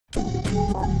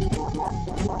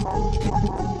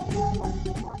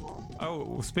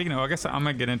Oh, speaking of, I guess I'm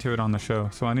gonna get into it on the show,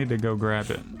 so I need to go grab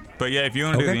it. But yeah, if you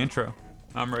want to do the intro,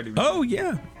 I'm ready. Oh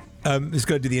yeah, just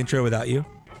gonna do the intro without you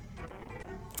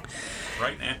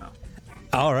right now.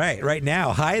 All right, right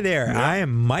now. Hi there, I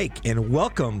am Mike, and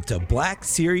welcome to Black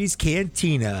Series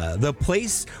Cantina, the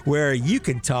place where you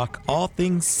can talk all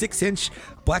things 6-inch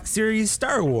Black Series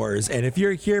Star Wars. And if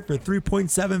you're here for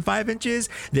 3.75 inches,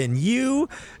 then you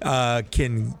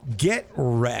can get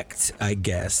wrecked, I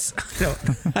guess.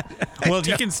 Well,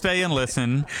 you can stay and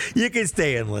listen. You can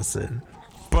stay and listen.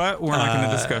 But we're not going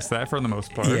to discuss that for the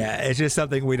most part. Yeah, it's just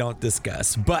something we don't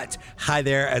discuss. But hi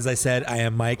there, as I said, I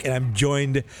am Mike, and I'm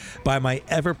joined by my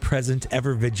ever-present,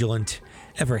 ever-vigilant,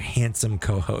 ever-handsome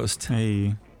co-host,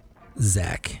 Hey,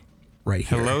 Zach, right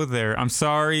here. hello there. I'm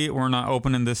sorry we're not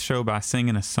opening this show by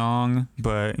singing a song,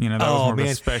 but that was more of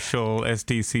a special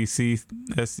SDCC.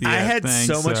 I had thing,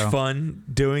 so much fun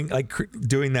doing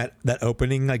that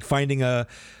opening, like finding a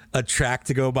track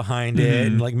to go behind it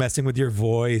and like messing with your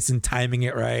voice and timing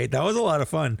it right. That was a lot of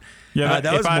fun. Yeah,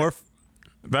 that was more.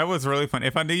 That was really fun.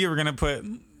 If I knew you were gonna put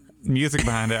music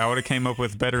behind it, I would have came up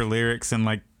with better lyrics and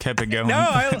like kept it going. No,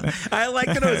 I like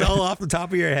that it was all off the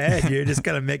top of your head. You're just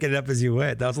kind of making it up as you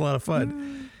went. That was a lot of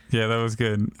fun. Yeah, that was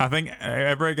good. I think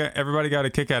everybody got a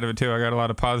kick out of it too. I got a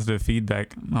lot of positive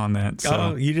feedback on that. So.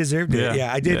 Oh, you deserved it.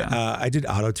 Yeah, I did. Yeah. I did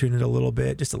auto tune it a little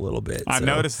bit, just a little bit. I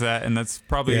noticed that, and that's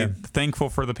probably thankful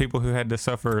for the people who had to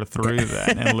suffer through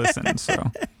that and listen. So,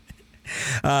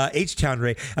 H-Town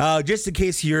Ray, just in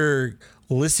case you're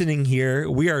listening here,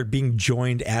 we are being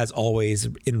joined as always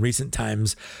in recent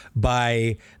times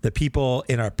by the people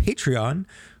in our Patreon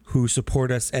who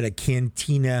support us at a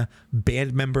Cantina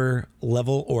band member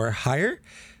level or higher.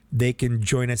 They can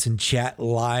join us and chat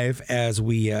live as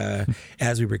we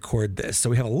record this. So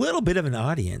we have a little bit of an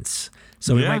audience.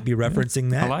 So we might be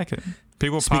referencing that. I like it.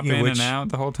 People Speaking pop in which, and out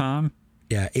the whole time.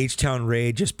 Yeah, H-Town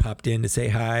Ray just popped in to say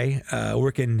hi.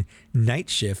 Working night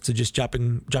shift, so just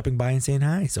dropping by and saying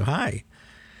hi. So hi.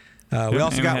 We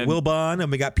also got Wilbon, and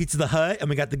we got Pizza the Hut, and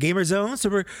we got the Gamer Zone.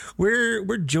 So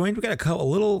we're joined. We got a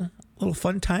little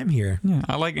fun time here. Yeah,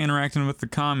 I like interacting with the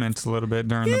comments a little bit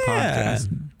during the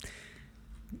podcast.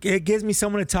 It gives me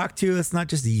someone to talk to that's not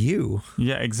just you.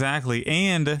 Yeah, exactly.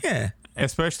 And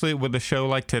especially with a show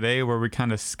like today where we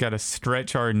kind of got to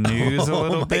stretch our news a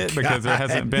little bit because there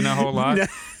hasn't been a whole lot.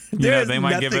 They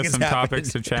might give us some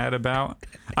topics to chat about.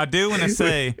 I do want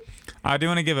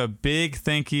to give a big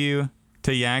thank you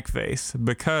to Yakface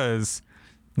because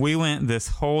we went this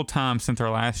whole time since our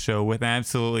last show with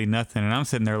absolutely nothing, and I'm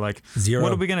sitting there like, zero.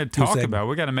 What are we going to talk about?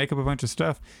 We got to make up a bunch of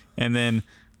stuff. And then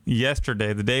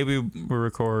yesterday, the day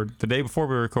before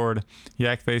we record,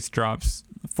 Yakface drops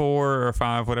 4 or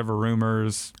 5 whatever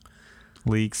rumors,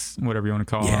 leaks, whatever you want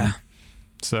to call them.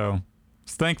 So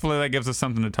thankfully that gives us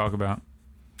something to talk about.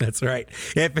 That's right.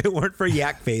 If it weren't for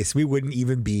Yakface, we wouldn't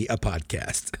even be a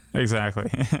podcast. Exactly.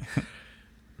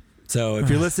 So if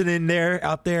you're listening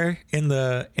out there in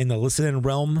the listening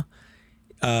realm,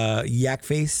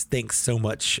 Yakface, thanks so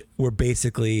much. We're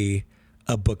basically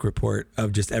a book report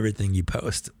of just everything you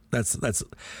post. That's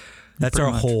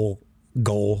our whole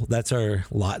goal. That's our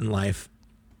lot in life.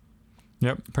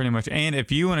 Yep, pretty much. And if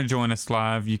you want to join us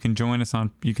live, you can join our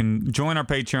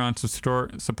Patreon to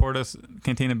support us,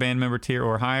 Cantina band member tier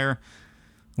or higher.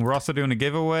 We're also doing a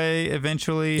giveaway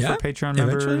eventually for Patreon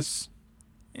members.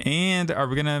 And are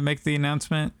we going to make the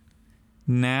announcement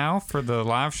now for the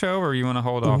live show, or you want to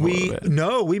hold off a little bit?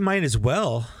 No, we might as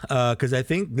well, because I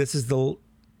think this is do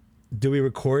we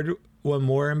record one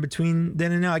more in between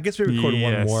then and now? I guess we record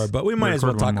one more, but we might as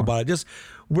well talk about it. Just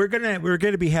we're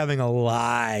gonna be having a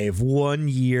live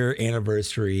 1-year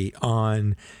anniversary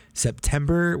on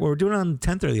September. Well, we're doing it on the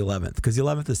 10th or the 11th, because the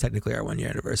 11th is technically our 1-year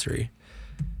anniversary.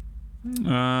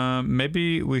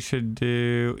 Maybe we should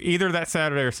do either that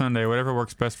Saturday or Sunday, whatever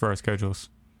works best for our schedules.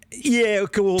 Yeah,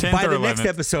 cool. By the next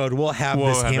episode, we'll have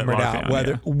this hammered out,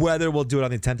 whether we'll do it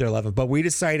on the 10th or 11th. But we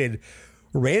decided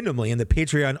randomly in the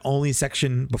Patreon only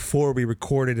section before we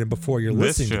recorded and before you're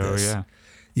listening to this.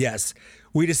 Yes,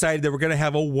 we decided that we're going to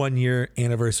have a 1-year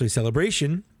anniversary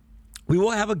celebration. We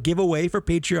will have a giveaway for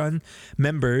Patreon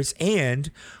members, and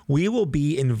we will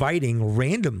be inviting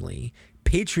randomly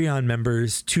Patreon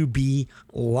members to be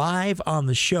live on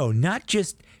the show, not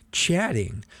just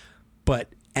chatting, but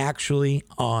actually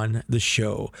on the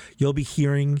show. You'll be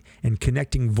hearing and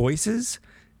connecting voices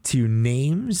to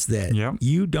names that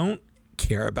you don't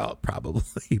care about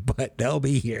probably, but they'll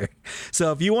be here.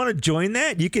 So if you want to join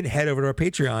that, you can head over to our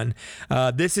Patreon.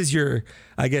 This is your,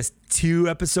 I guess,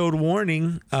 2-episode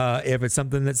warning. If it's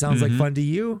something that sounds like fun to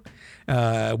you,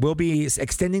 we'll be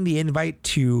extending the invite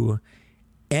to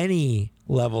any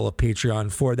level of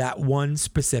Patreon for that one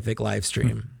specific live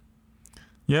stream.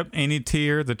 Yep. Any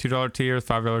tier, the $2 tier,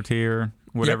 $5 tier,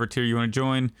 whatever tier you want to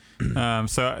join.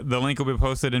 So the link will be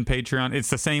posted in Patreon. It's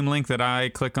the same link that I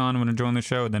click on when I join the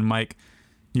show. Then Mike,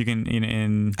 you can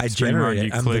I generate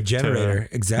it. I'm the generator.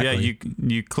 Exactly. Yeah.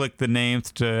 You click the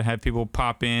names to have people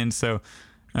pop in. So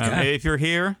if you're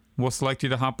here, we'll select you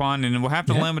to hop on, and we'll have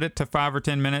to limit it to 5 or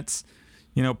 10 minutes,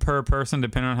 per person,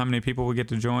 depending on how many people we get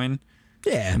to join.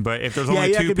 Yeah. But if there's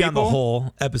only 2 people, be on the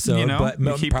whole episode, but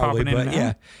you keep probably, popping in and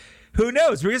out. Who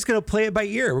knows? We're just going to play it by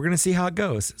ear. We're going to see how it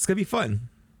goes. It's going to be fun.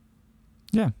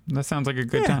 Yeah, that sounds like a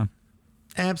good time.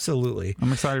 Absolutely.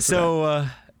 I'm excited for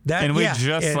that. And we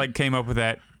just came up with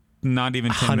that not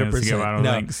even 10 minutes ago, I don't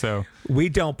think. So we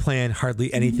don't plan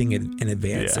hardly anything in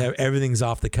advance. Yeah. Everything's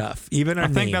off the cuff. Even our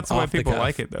name, I think that's why people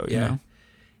like it, though. Yeah.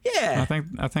 Yeah.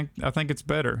 I think it's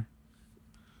better.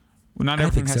 Well, not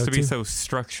everything has to be so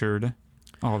structured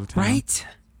all the time.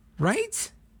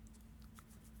 Right.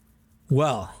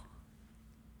 Well,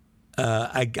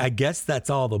 I guess that's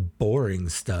all the boring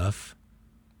stuff.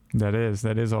 That is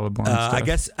all the boring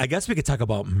stuff. I guess we could talk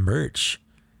about merch.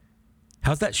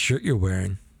 How's that shirt you're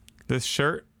wearing? This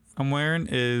shirt I'm wearing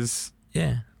is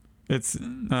it's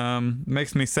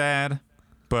makes me sad,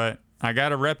 but I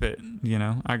gotta rep it.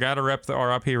 I gotta rep the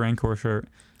RIP Rancor shirt,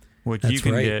 which you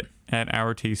can get at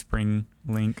our Teespring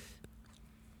link.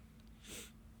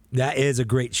 That is a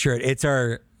great shirt. It's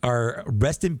our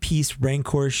Rest in Peace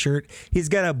Rancor shirt. He's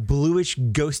got a bluish,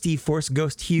 ghosty Force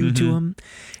Ghost hue to him.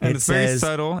 And it's very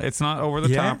subtle. It's not over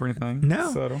the top or anything. No.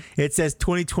 It's subtle. It says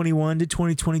 2021 to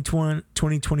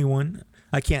 2021.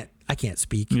 I can't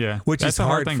speak. Yeah. Which is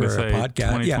hard for a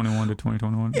podcast. 2021 to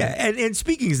 2021. Yeah. And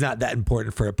speaking is not that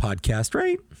important for a podcast,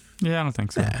 right? Yeah, I don't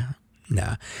think so.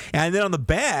 Nah. And then on the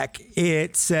back,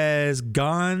 it says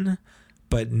gone,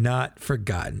 but not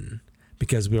forgotten.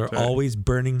 Because we are always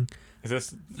burning is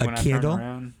this a candle.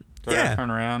 Do I have to turn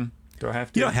around? Do I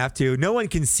have to? You don't have to. No one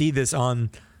can see this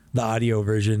on the audio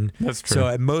version. That's true. So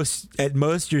at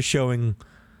most you're showing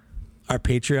our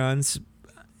Patreons,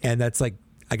 and that's I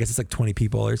guess it's 20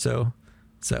 people or so.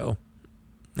 So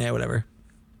yeah, whatever.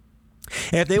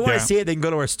 And if they want to see it, they can go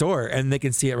to our store and they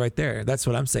can see it right there. That's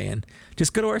what I'm saying.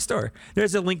 Just go to our store.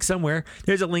 There's a link somewhere.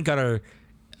 There's a link on our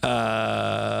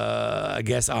I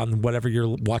guess on whatever you're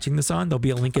watching this on, there'll be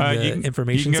a link in the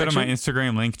information section. You can go to my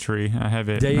Instagram link tree. I have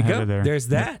it. There you go. There. There's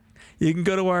that. Yeah. You can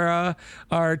go to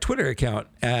our Twitter account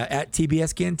at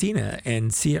TBS Cantina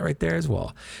and see it right there as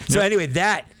well. So anyway,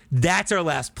 that's our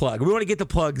last plug. We want to get the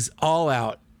plugs all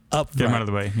out up front. Get them out of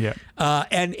the way. Yeah.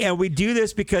 And we do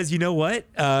this because you know what?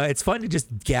 It's fun to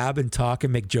just gab and talk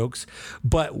and make jokes,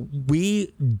 but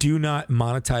we do not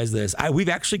monetize this. We've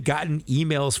actually gotten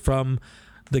emails from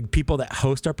the people that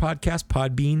host our podcast,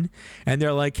 Podbean, and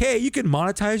they're like, "Hey, you can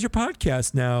monetize your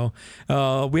podcast now."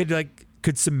 We had to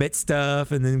could submit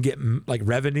stuff and then get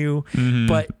revenue,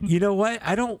 but you know what?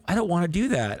 I don't want to do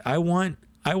that. I want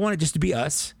it just to be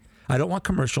us. I don't want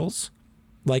commercials.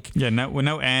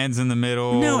 No ads in the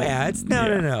middle. No ads. No.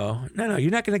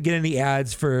 You're not going to get any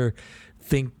ads for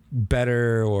Think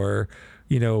Better or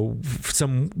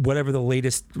some whatever the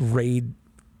latest raid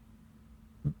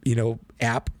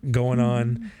app going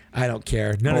on. I don't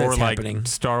care. None of that's happening.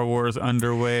 Star Wars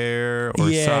underwear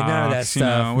or socks. None of that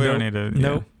stuff. We don't need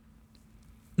to.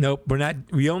 Nope. We're not.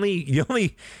 The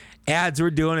only ads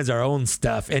we're doing is our own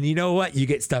stuff, and you know what? You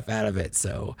get stuff out of it.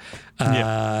 So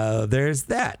there's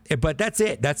that. But that's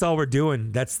it. That's all we're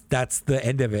doing. That's the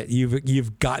end of it.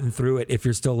 You've gotten through it if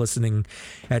you're still listening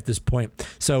at this point.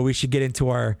 So we should get into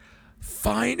our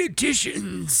fine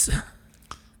editions.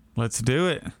 Let's do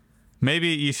it. Maybe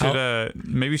you should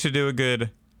do a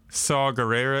good Saw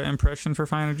Gerrera impression for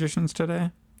Fine Editions today.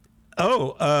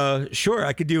 Sure.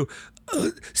 I could do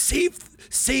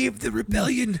save the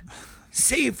rebellion,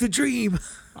 save the dream.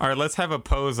 All right, let's have a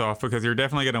pose off because you're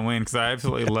definitely going to win because I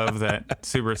absolutely love that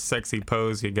super sexy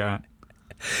pose you got.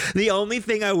 The only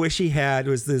thing I wish he had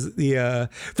was for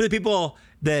the people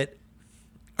that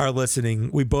are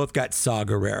listening, we both got Saw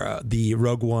Gerrera, the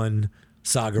Rogue One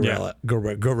Saw Gerrera.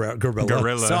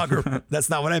 Gorilla. That's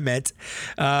not what I meant.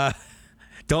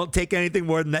 Don't take anything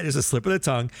more than that. Just a slip of the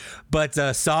tongue. But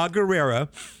Saw Gerrera,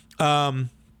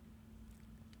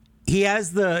 he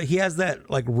has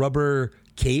that rubber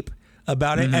cape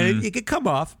about it, and it could come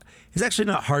off. It's actually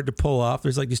not hard to pull off.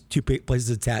 There's just two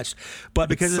places attached, but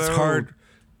because it's hard.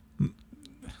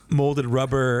 molded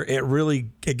rubber,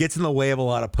 it gets in the way of a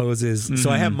lot of poses. Mm-hmm. So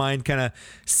I have mine kind of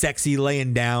sexy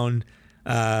laying down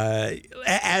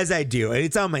as I do.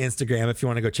 It's on my Instagram if you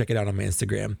want to go check it out on my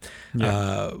Instagram.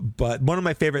 Yeah. But one of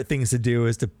my favorite things to do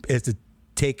is to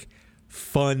take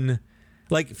fun,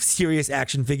 like serious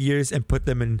action figures and put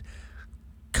them in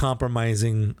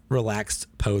compromising, relaxed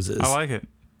poses. I like it.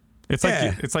 It's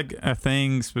like a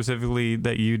thing specifically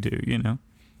that you do, you know?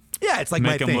 Yeah, it's like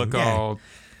make my them thing. Look all.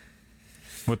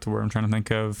 What's the word I'm trying to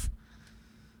think of?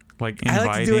 Like inviting. I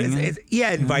like to do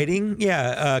it. Inviting.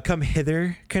 Yeah, come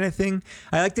hither kind of thing.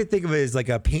 I like to think of it as like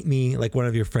a paint me like one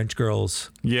of your French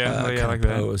girls. Yeah, I like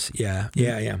pose. That.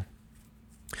 Yeah.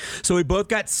 So we both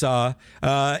got Saw,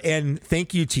 and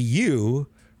thank you to you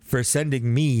for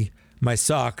sending me my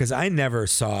Saw because I never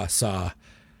saw Saw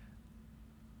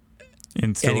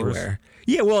in stores. Anywhere.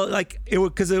 Yeah, well, like it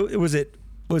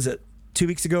was 2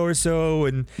 weeks ago or so,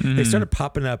 and they started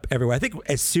popping up everywhere. I think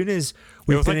as soon as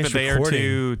we finished recording, like the day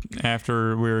or two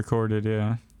after we recorded,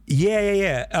 yeah.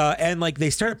 And like they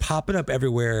started popping up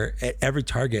everywhere at every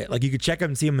Target. Like you could check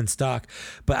them and see them in stock.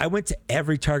 But I went to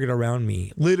every Target around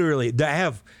me. Literally, I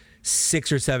have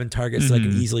 6 or 7 Targets that I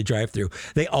can easily drive through.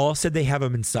 They all said they have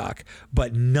them in stock,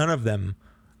 but none of them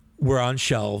were on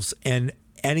shelves. And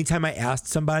anytime I asked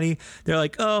somebody, they're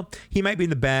like, "Oh, he might be in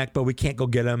the back, but we can't go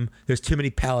get him. There's too many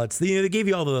pallets." They gave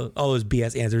you all those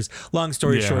BS answers. Long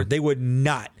story short, they would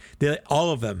not.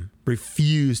 All of them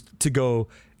refused to go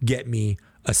get me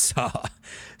a Saw.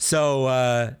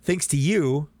 So thanks to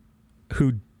you,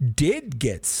 who did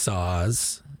get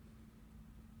Saws.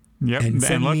 Yep,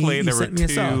 and luckily there were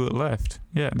 2 left.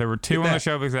 Yeah, there were 2 on the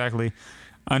shelf exactly.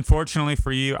 Unfortunately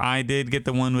for you, I did get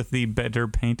the one with the better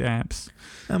paint apps.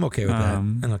 I'm okay with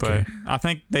that. But I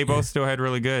think they both still had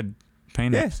really good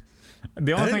paint apps.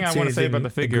 The only thing I want to say about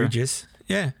the figure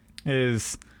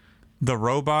is the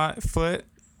robot foot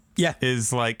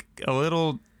is like a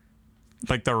little,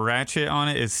 like the ratchet on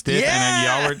it is stiff.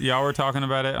 Yeah! And then y'all were talking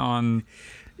about it on...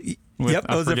 that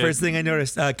was the first thing I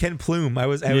noticed. Ken Plume. I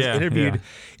was interviewed.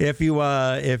 Yeah. If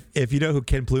you know who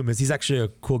Ken Plume is, he's actually a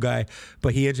cool guy.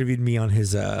 But he interviewed me on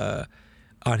his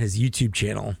YouTube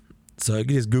channel. So you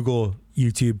can just Google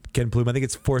YouTube Ken Plume. I think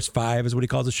it's Force 5 is what he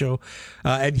calls the show.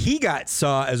 And he got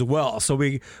Saw as well. So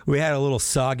we had a little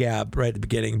Saw gab right at the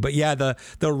beginning. But yeah, the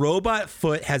robot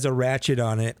foot has a ratchet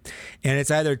on it, and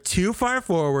it's either too far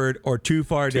forward or too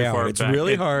far down. It's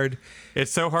really hard.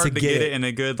 It's so hard to get it in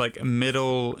a good like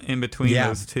middle in between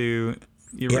those two.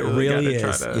 You really got to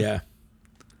try to. Yeah.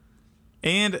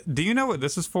 And do you know what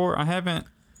this is for? I haven't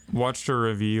watched a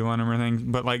review on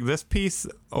everything, but like this piece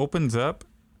opens up.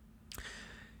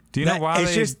 Do you know why?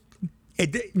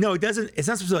 It doesn't. It's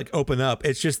not supposed to like open up.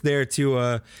 It's just there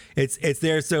to. It's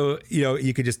there so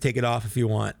you could just take it off if you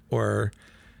want, or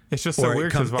it's just so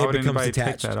weird because why would anybody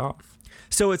take that off?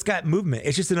 So it's got movement.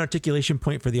 It's just an articulation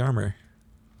point for the armor.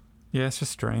 Yeah, it's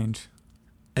just strange.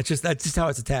 That's just how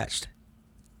it's attached.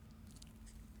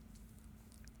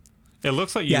 It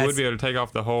looks like you would be able to take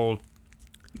off the whole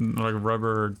like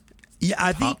rubber. Yeah,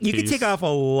 I think you could take off a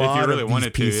lot of these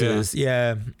pieces.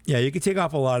 Yeah, you could take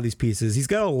off a lot of these pieces. He's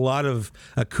got a lot of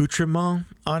accoutrement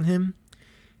on him,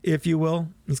 if you will.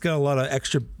 He's got a lot of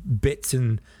extra bits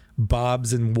and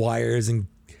bobs and wires and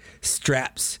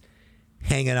straps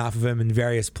hanging off of him in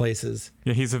various places.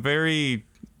 Yeah, he's a very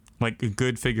like a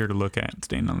good figure to look at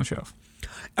standing on the shelf.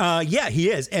 Yeah,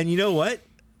 he is. And you know what?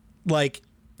 Like,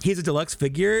 he's a deluxe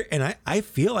figure, and I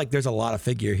feel like there's a lot of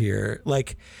figure here.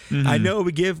 Like, I know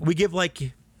we give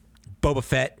like Boba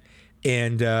Fett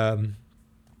and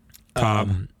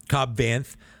Cobb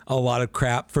Vanth a lot of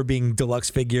crap for being deluxe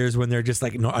figures when they're just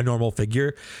like a normal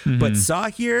figure. But Saw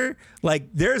here, like,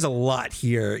 there's a lot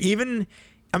here. Even,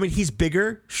 I mean, he's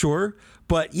bigger, sure,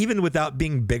 but even without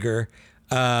being bigger,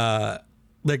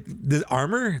 like the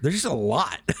armor, there's just a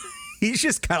lot. He's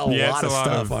just got a lot of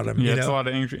stuff on him. Yeah, it's a lot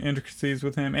of intricacies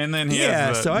with him. And then he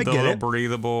has the little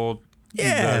breathable,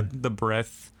 the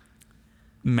breath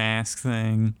mask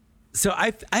thing. So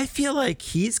I feel like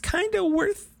he's kind of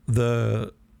worth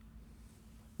the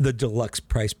deluxe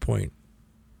price point.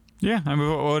 Yeah, I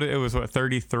mean, it was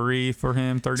 33 for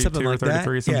him, 32 or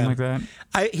 33, something like that.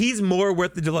 He's more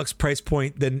worth the deluxe price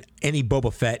point than any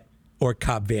Boba Fett or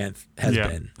Cobb Vanth has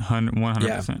been.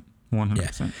 100%.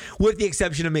 100%. Yeah. With the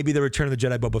exception of maybe the Return of the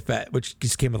Jedi Boba Fett, which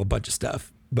just came with a bunch of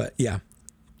stuff. But yeah.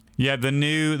 Yeah, the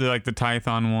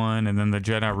Tython one and then the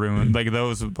Jedi Ruin, like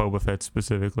those Boba Fett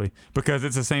specifically. Because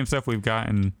it's the same stuff we've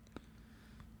gotten,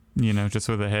 just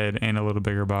with a head and a little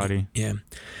bigger body. Yeah.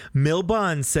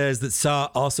 Milbon says that Saw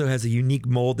also has a unique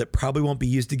mold that probably won't be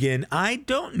used again. I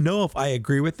don't know if I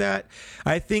agree with that.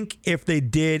 I think if they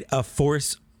did a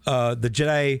Force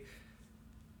the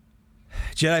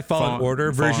Jedi Fallen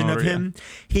Order version of him,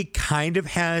 he kind of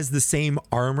has the same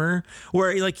armor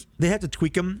where like they have to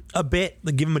tweak him a bit,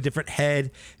 like give him a different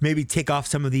head, maybe take off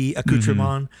some of the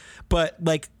accoutrement. But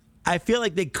like I feel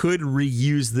like they could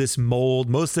reuse this mold,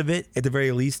 most of it at the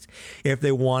very least, if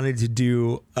they wanted to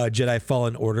do a Jedi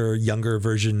Fallen Order younger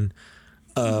version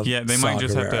of they might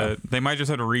just have to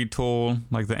retool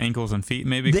like the ankles and feet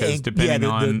maybe, because depending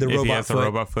on if he has the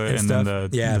robot foot and then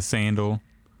the sandal.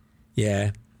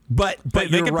 Yeah. But they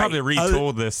could probably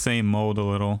retool this same mold a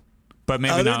little, but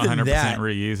maybe not 100%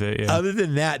 reuse it. Yeah. Other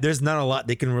than that, there's not a lot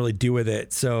they can really do with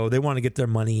it. So they want to get their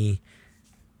money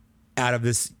out of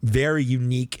this very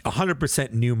unique,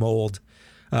 100% new mold.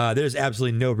 There's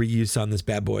absolutely no reuse on this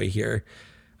bad boy here.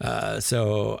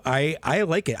 So I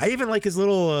like it. I even like his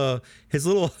little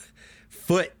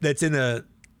foot that's in a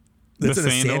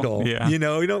sandal. Yeah. You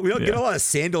know, we don't get a lot of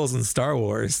sandals in Star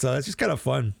Wars, so it's just kind of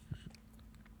fun.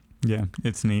 Yeah,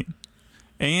 it's neat.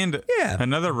 And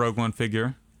another Rogue One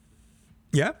figure.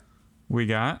 Yeah. We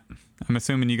got. I'm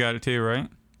assuming you got it too, right?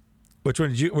 Which one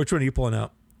are you pulling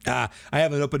out? I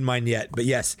haven't opened mine yet, but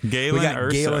yes.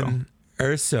 Galen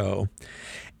Erso.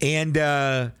 And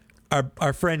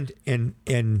our friend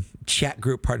and chat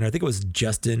group partner, I think it was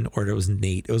Justin or it was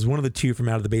Nate. It was one of the two from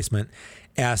Out of the Basement,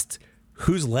 asked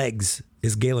whose legs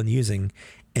is Galen using?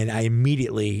 And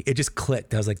it just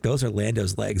clicked. I was like, those are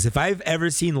Lando's legs. If I've ever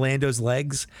seen Lando's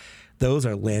legs, those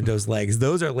are Lando's legs.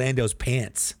 Those are Lando's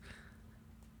pants.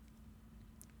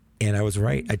 And I was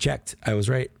right. I checked. I was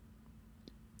right.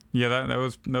 Yeah, that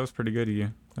was pretty good of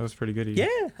you. Yeah,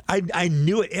 I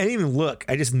knew it. I didn't even look.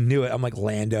 I just knew it. I'm like,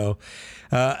 Lando.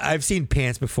 I've seen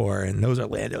pants before, and those are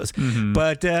Lando's. Mm-hmm.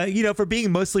 But, for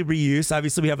being mostly reuse,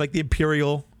 obviously we have like the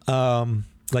Imperial,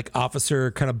 like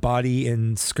officer kind of body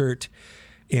and skirt,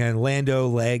 and Lando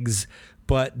legs,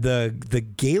 but the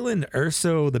Galen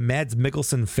Erso, the Mads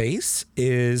Mikkelsen face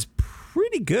is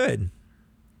pretty good.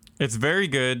 It's very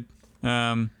good.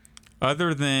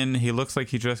 Other than he looks like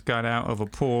he just got out of a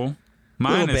pool.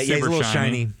 Mine is super he's a little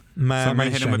shiny. So I'm gonna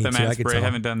hit him with the matte spray. I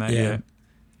haven't done that yet.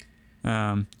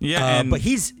 But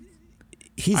he's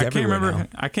everywhere now.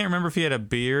 I can't remember if he had a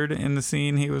beard in the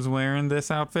scene he was wearing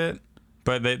this outfit,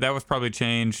 but that was probably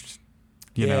changed.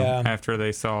 You know, after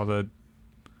they saw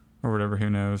or whatever, who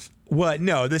knows? What?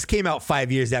 No, this came out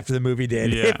 5 years after the movie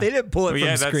did. Yeah. If they didn't pull it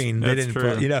from screen, they didn't pull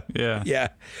it. Yeah.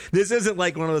 This isn't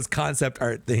like one of those concept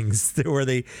art things where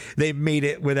they made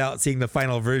it without seeing the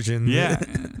final version. Yeah.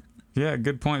 Yeah,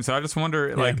 good point. So I just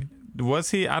wonder,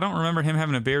 was he? I don't remember him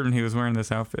having a beard when he was wearing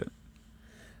this outfit.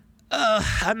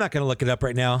 I'm not going to look it up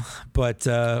right now, but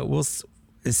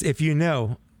if you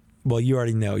know. Well, you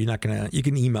already know. You're not going to. You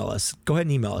can email us. Go ahead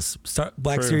and email us.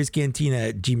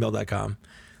 BlackSeriesCantina@gmail.com.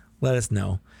 Let us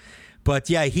know. But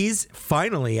yeah, he's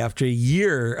finally, after a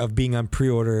year of being on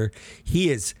pre-order,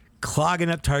 he is clogging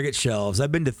up Target shelves.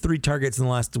 I've been to 3 Targets in the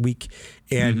last week,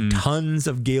 and tons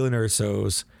of Galen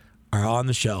Ersos are on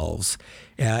the shelves.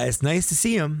 It's nice to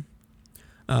see him.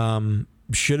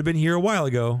 Should have been here a while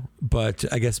ago, but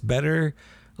I guess better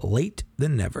late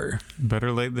than never.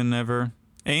 Better late than never.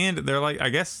 And they're like, I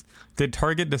guess, did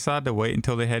Target decide to wait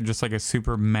until they had just like a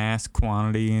super mass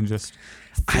quantity and just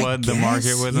flood the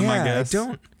market with them, I guess?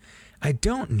 I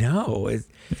don't know.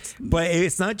 But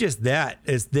it's not just that.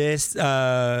 It's this,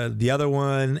 the other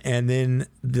one, and then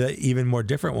the even more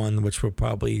different one, which we'll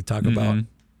probably talk about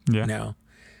now.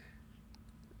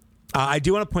 I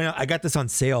do want to point out, I got this on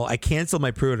sale. I canceled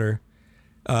my pre-order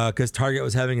because Target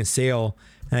was having a sale,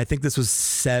 and I think this was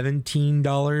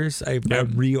 $17. I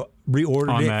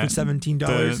reordered it for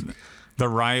 $17. The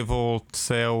rival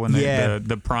sale when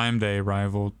the Prime Day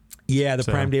rival. Yeah, the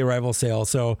Prime Day rival sale.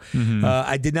 So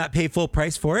I did not pay full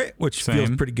price for it, which feels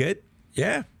pretty good.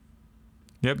 Yeah.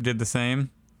 Yep, did the same.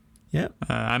 Yep.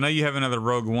 I know you have another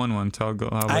Rogue One, so I'll go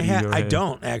ahead. I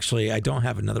don't actually. I don't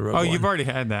have another Rogue One. Oh, you've already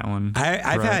had that one.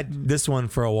 I've had this one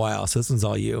for a while, so this one's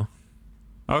all you.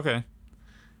 Okay.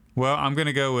 Well, I'm going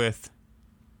to go with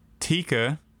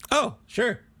Tika. Oh,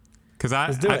 sure. Because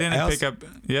I didn't pick up.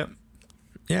 Yep.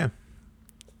 Yeah.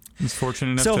 I was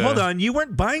fortunate enough to... So hold on. You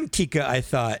weren't buying Tika, I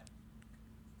thought.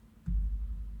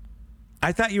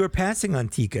 I thought you were passing on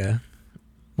Tika.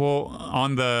 Well,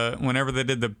 whenever they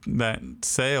did that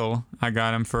sale, I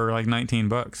got him for like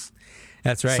 $19.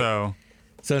 That's right.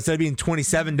 So instead of being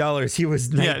 $27, he was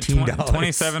 $19. Yeah,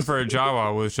 $27 for a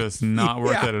Jawa was just not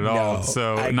worth it at all. No,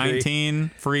 so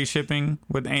 $19 free shipping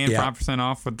and 5%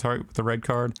 off with the red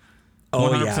card.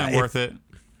 100% worth it.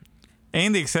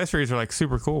 And the accessories are like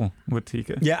super cool with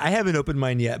Tika. Yeah, I haven't opened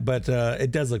mine yet, but it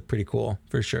does look pretty cool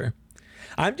for sure.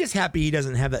 I'm just happy he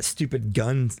doesn't have that stupid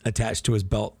gun attached to his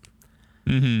belt.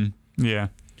 Mm-hmm. Yeah.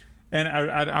 And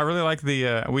I really like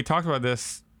the, we talked about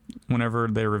this whenever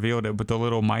they revealed it, but the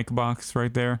little mic box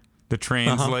right there, the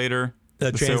translator,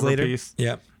 the translator piece.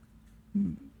 Yep.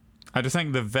 I just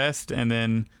think the vest and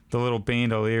then the little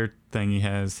bandolier thing he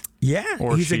has. Yeah,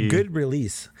 he's a good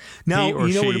release. Now, I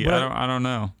don't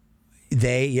know.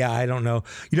 I don't know.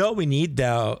 You know what we need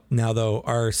now though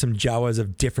are some Jawas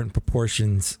of different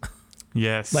proportions.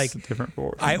 Yes, like different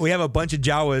proportions. We have a bunch of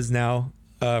Jawas now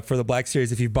for the Black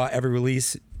Series. If you've bought every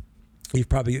release, you've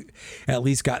probably at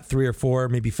least got 3 or 4,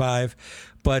 maybe 5.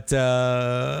 But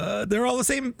they're all the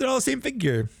same. They're all the same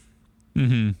figure.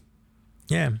 Mm-hmm.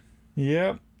 Yeah.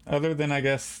 Yep. Other than, I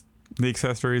guess, the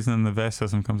accessories and the vest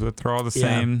system comes with, they're all the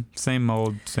same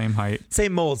mold, same height.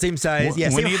 Same mold, same size. Yeah,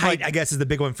 same height, I guess, is the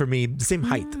big one for me. The same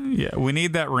height. Yeah, we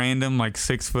need that random,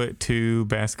 6'2"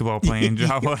 basketball playing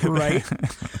Jawa. Right.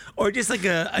 Or just like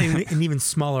an even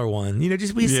smaller one. We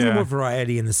just see a little more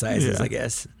variety in the sizes, I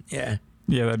guess. Yeah.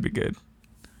 Yeah, that'd be good.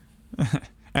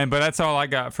 But that's all I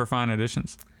got for Fine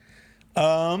Editions.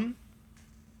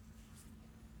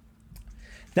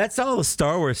 That's all the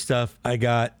Star Wars stuff I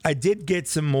got. I did get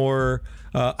some more.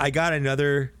 I got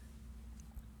another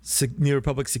New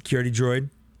Republic security droid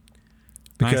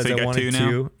because I wanted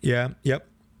to. Yeah. Yep.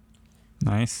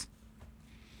 Nice.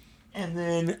 And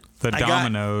then the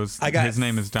Dominoes. I got his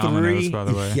name is Dominoes, by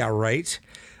the way. Yeah, right.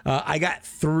 I got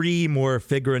 3 more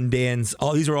Figure Dans.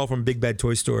 These are all from Big Bad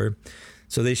Toy Store,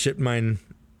 so they shipped mine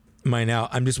out.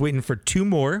 I'm just waiting for 2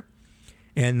 more.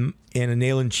 And a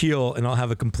nail and cheel, and I'll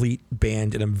have a complete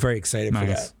band, and I'm very excited for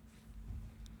that.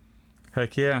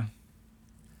 Heck yeah.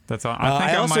 That's all.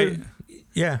 I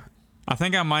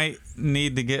think I might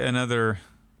need to get another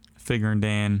Figure and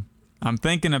Dan. I'm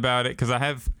thinking about it because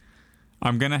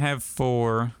I'm going to have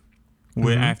 4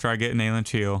 after I get nail and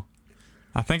cheel.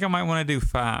 I think I might want to do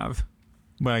 5,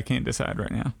 but I can't decide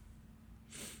right now.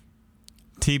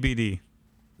 TBD.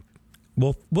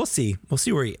 We'll see. We'll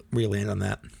see where you land on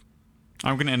that.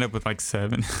 I'm gonna end up with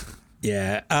 7.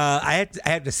 Yeah, I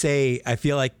have to say I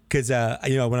feel like because I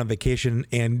went on vacation,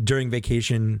 and during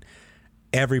vacation,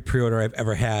 every pre-order I've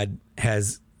ever had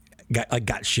has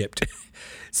got shipped.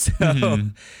 So,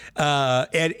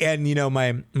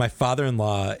 my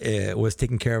father-in-law was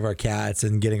taking care of our cats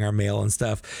and getting our mail and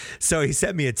stuff. So he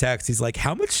sent me a text. He's like,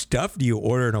 "How much stuff do you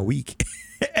order in a week?"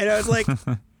 And I was like.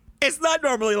 It's not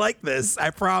normally like this,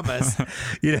 I promise.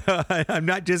 I'm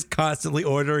not just constantly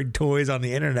ordering toys on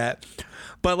the internet.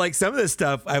 But some of this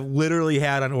stuff I've literally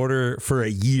had on order for a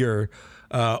year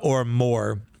or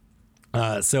more.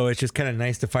 So it's just kind of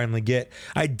nice to finally get.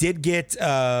 I did get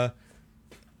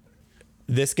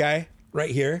this guy right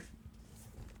here.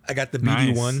 I got the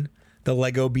BD1, the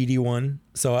Lego BD1.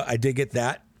 So I did get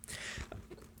that.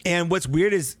 And what's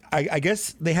weird is I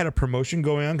guess they had a promotion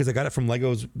going on because I got it from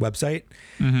Lego's website.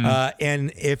 Mm-hmm.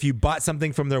 And if you bought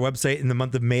something from their website in the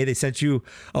month of May, they sent you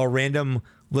a random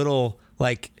little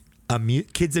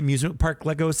kids amusement park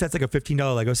Lego set. It's like a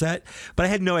 $15 Lego set. But I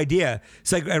had no idea.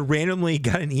 So I randomly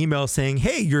got an email saying,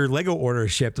 "Hey, your Lego order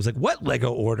shipped." I was like, "What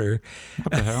Lego order?"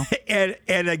 What the hell?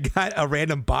 and I got a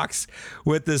random box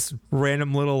with this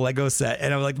random little Lego set.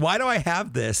 And I'm like, why do I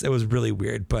have this? It was really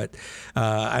weird. But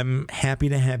I'm happy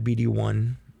to have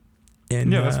BD1.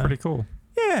 And, that's pretty cool.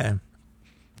 Yeah.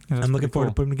 I'm looking forward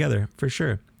to putting them together for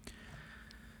sure.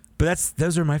 But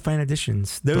those are my Fine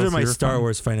Editions. Those are my Star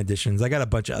Wars Fine Editions. I got a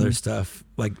bunch of other stuff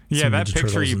that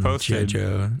picture you posted.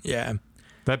 Yeah,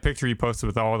 that picture you posted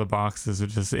with all the boxes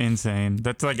is just insane.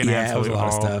 That's an absolute it was a lot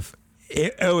of stuff.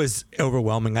 It was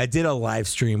overwhelming. I did a live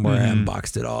stream where I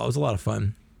unboxed it all. It was a lot of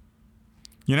fun.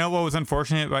 You know what was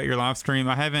unfortunate about your live stream?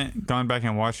 I haven't gone back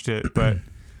and watched it, but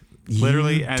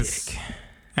literally as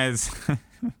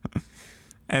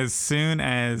soon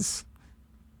as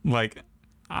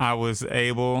I was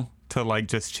able to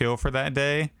just chill for that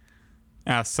day,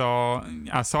 I saw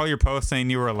your post saying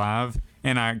you were alive,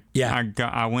 and I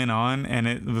went on, and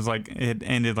it was it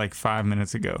ended 5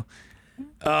 minutes ago.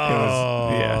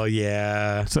 Oh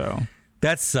yeah. So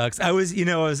that sucks. I was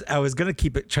gonna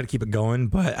try to keep it going,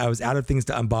 but I was out of things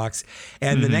to unbox,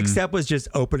 and the next step was just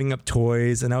opening up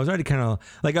toys, and I was already kind of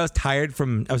I was tired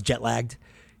I was jet lagged,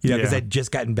 because I'd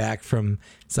just gotten back from.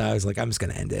 So I was like, I'm just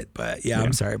gonna end it, but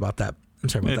I'm sorry about that. I'm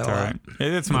sorry about that. All right.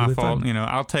 It's my fault. Fun.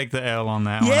 I'll take the L on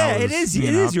that. Yeah, it is. It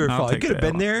is your fault. You could have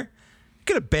been there.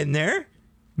 Could have been there.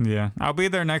 Yeah, I'll be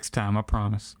there next time. I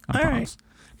promise. I promise.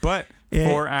 Right. But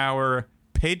for our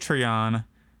Patreon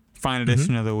Fine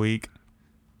Edition of the week,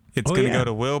 it's going to go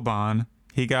to Wilbon,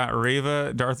 He got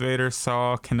Reva, Darth Vader,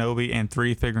 Saw, Kenobi, and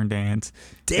 3 Figrin Dans.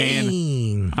 Dang.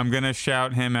 And I'm going to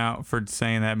shout him out for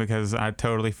saying that because I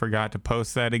totally forgot to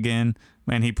post that again.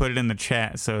 And he put it in the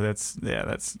chat. So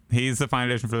he's the Fine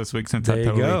Edition for this week since I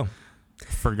totally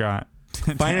forgot.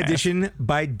 Fine Edition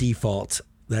by default.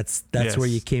 That's yes. Where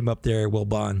you came up there, Will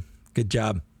Bond. Good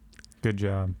job. Good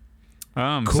job.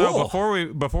 Cool. So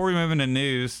before we move into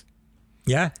news,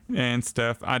 and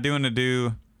stuff, I do want to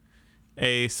do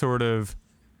a sort of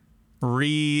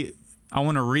I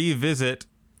want to revisit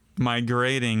my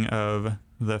grading of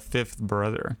The Fifth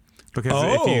Brother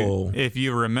because if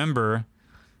you remember,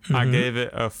 I gave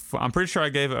it I'm pretty sure I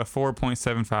gave it a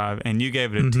 4.75 and you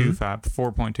gave it a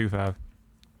 4.25.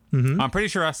 I'm pretty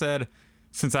sure I said,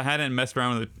 since I hadn't messed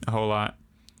around with it a whole lot,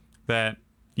 that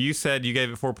you said you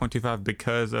gave it 4.25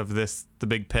 because of the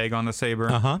big peg on the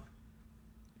saber.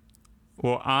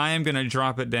 Well, I am going to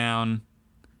drop it down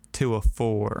to a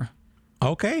 4.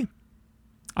 Okay.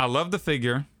 I love the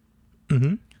figure,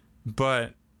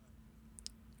 but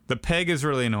the peg is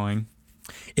really annoying.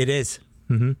 It is.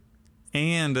 And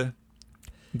the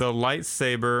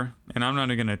lightsaber, and I'm not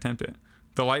even going to attempt it,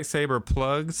 the lightsaber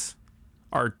plugs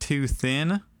are too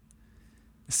thin.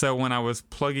 So when I was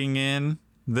plugging in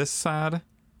this side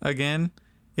again,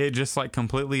 it just like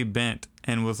completely bent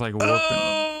and was like warping.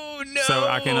 Oh, no. So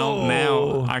I can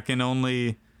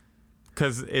only,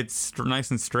 because it's nice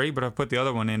and straight, but I put the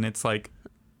other one in, it's like,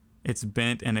 it's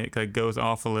bent and it like goes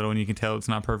off a little and you can tell it's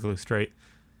not perfectly straight.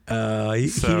 Heat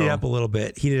it up a little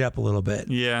bit.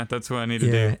 Yeah, that's what I need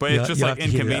to do. But it's just like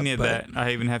inconvenient that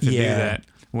I even have to do that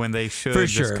when they should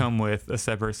just come with a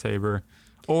separate saber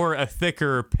or a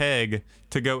thicker peg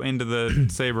to go into the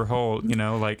saber hole. You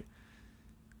know, like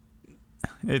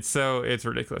it's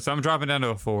ridiculous. So I'm dropping down to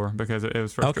a 4 because it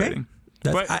was frustrating.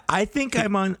 Okay. But I think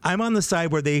I'm on the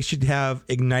side where they should have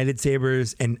ignited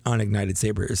sabers and unignited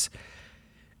sabers.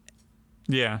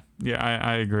 Yeah,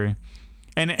 I agree.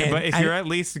 And but if you're at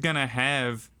least gonna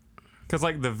have, because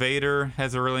like the Vader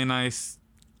has a really nice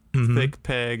thick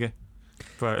peg,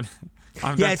 but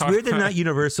it's weird they're not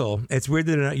universal. It's weird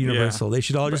they're not universal. They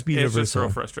should all just be universal. It's just real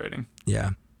frustrating.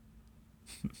 Yeah.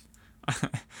 All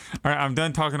right, I'm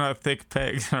done talking about thick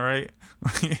pegs. All right.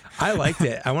 I liked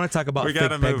it. I want to talk about thick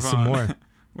pegs some more.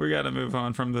 We got to move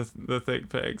on from the thick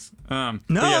pegs.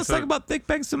 Let's talk about thick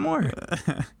pegs some more.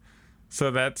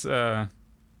 So that's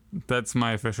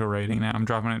my official rating now. I'm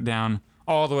dropping it down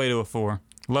all the way to a 4.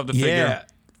 Love the figure.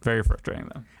 Very frustrating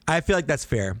though. I feel like that's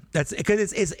fair. That's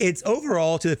because it's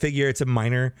overall to the figure. It's a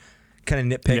minor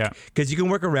kind of nitpick because you can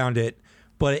work around it,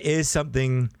 but it is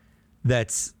something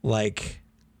that's like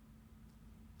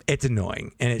it's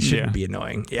annoying and it shouldn't be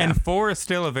annoying. Yeah. And 4 is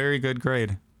still a very good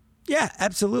grade. Yeah,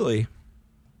 absolutely.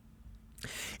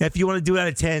 If you want to do it out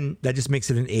of 10, that just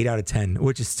makes it an 8 out of 10,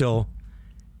 which is still.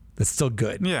 That's still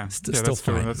good. Yeah. Still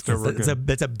fine. That's still real good.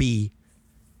 That's a B,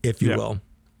 if you will.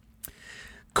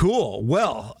 Cool.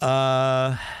 Well,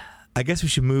 I guess we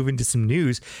should move into some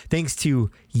news. Thanks to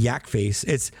Yakface.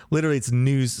 It's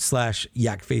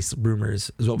news/Yakface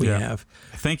rumors is what we have.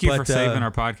 Thank you for saving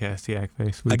our podcast,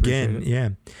 Yakface. We appreciate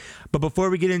it. But before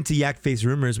we get into Yakface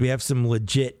rumors, we have some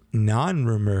legit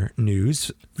non-rumor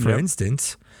news. For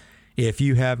instance, if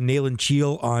you have Nayland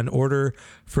Cheel on order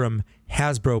from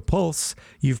Hasbro Pulse,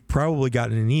 you've probably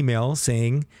gotten an email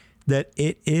saying that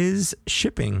it is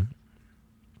shipping.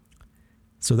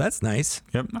 So that's nice.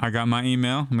 Yep, I got my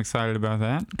email. I'm excited about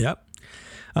that. Yep.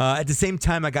 At the same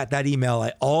time I got that email,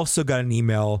 I also got an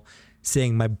email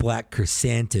saying my Black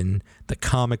Chrysanthemum, the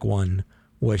comic one,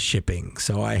 was shipping.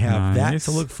 So I have that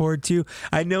to look forward to.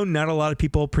 I know not a lot of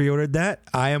people pre-ordered that.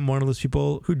 I am one of those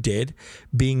people who did,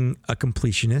 being a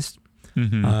completionist.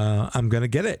 I'm going to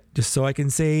get it just so I can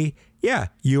say, yeah,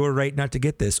 you were right not to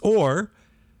get this. Or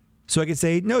so I can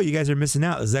say, no, you guys are missing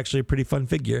out. This is actually a pretty fun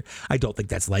figure. I don't think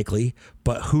that's likely,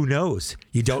 but who knows?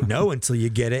 You don't know until you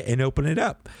get it and open it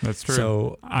up. That's true.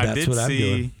 So that's what I'm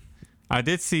doing. I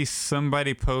did see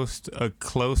somebody post a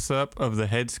close-up of the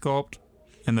head sculpt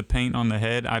and the paint on the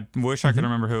head. I wish I could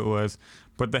remember who it was.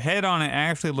 But the head on it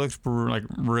actually looks like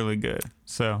really good.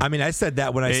 So I mean, I said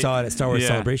that when I saw it at Star Wars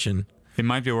Celebration. It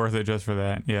might be worth it just for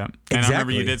that, yeah. And exactly. I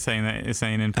remember you did saying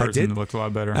in person it looked a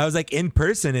lot better. I was like, in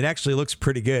person, it actually looks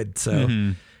pretty good.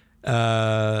 So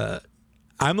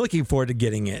I'm looking forward to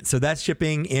getting it. So that's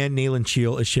shipping, and Nayland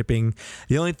Cheel is shipping.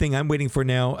 The only thing I'm waiting for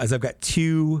now is I've got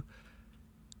 2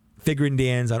 Figrin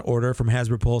Dans on order from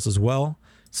Hasbro Pulse as well.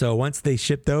 So once they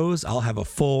ship those, I'll have a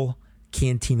full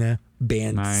Cantina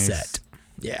band set.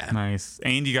 Yeah. Nice.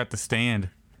 And you got the stand.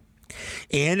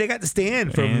 And I got the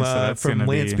stand from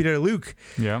Lance Peter Luke.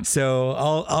 Yeah. So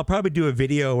I'll probably do a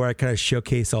video where I kind of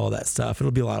showcase all that stuff.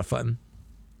 It'll be a lot of fun.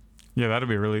 Yeah, that'll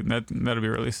be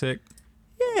really sick.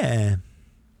 Yeah.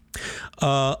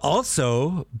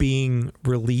 Also being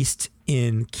released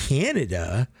in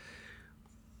Canada,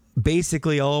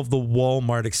 basically all of the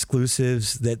Walmart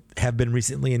exclusives that have been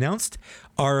recently announced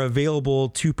are available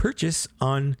to purchase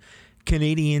on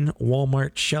Canadian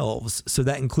Walmart shelves. So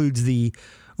that includes the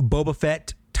Boba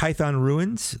Fett Tython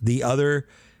Ruins, the other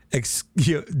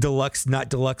deluxe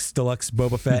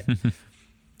Boba Fett.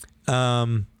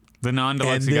 The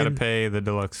non-deluxe you got to pay the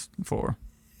deluxe for.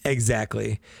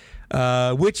 Exactly.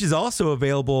 Which is also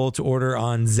available to order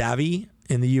on Zavvi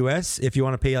in the US. If you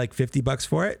want to pay like $50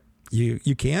 for it,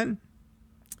 you can.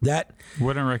 That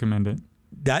wouldn't recommend it.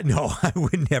 No, I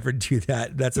would never do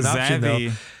that. That's an option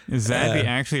though. Zavvi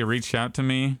actually reached out to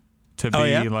me to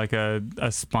be like a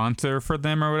sponsor for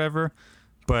them or whatever,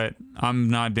 but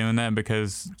I'm not doing that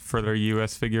because for their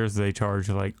US figures they charge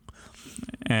like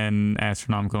an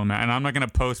astronomical amount, and I'm not going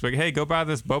to post like, hey, go buy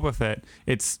this Boba Fett.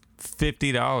 It's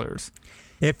 $50.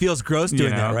 It feels gross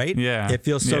doing that, right? Yeah, it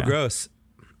feels so gross.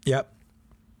 Yep.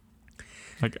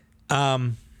 Like,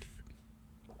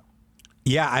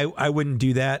 yeah, I wouldn't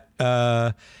do that.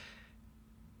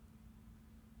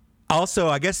 Also,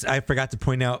 I guess I forgot to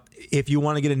point out, if you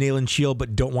want to get a Nail and Shield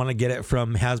but don't want to get it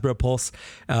from Hasbro Pulse,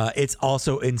 it's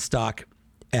also in stock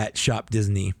at Shop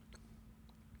Disney.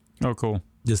 Oh, cool.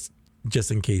 Just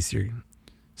in case you're...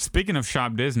 Speaking of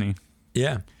Shop Disney.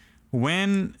 Yeah.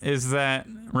 When is that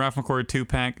Ralph McQuarrie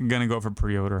 2-pack going to go for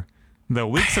pre-order? The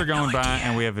weeks are going by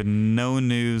and we have no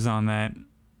news on that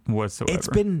whatsoever.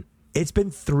 It's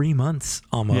been 3 months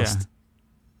almost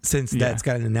since that's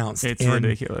gotten announced. It's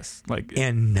ridiculous.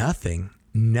 And nothing.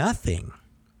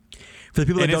 For the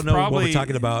people that don't know what we're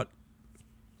talking about.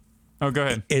 Oh, go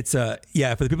ahead. It's for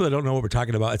the people that don't know what we're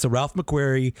talking about, it's a Ralph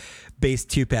McQuarrie based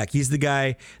 2-pack. He's the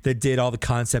guy that did all the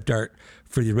concept art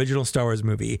for the original Star Wars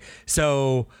movie.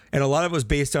 So, and a lot of it was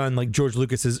based on like George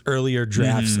Lucas's earlier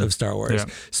drafts of Star Wars.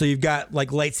 Yeah. So you've got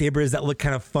like lightsabers that look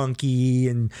kind of funky,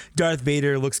 and Darth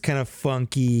Vader looks kind of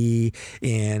funky,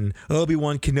 and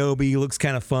Obi-Wan Kenobi looks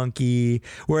kind of funky.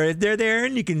 Where they're there,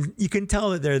 and you can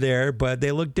tell that they're there, but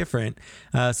they look different.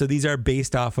 So these are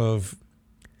based off of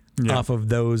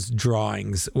those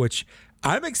drawings, which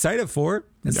I'm excited for.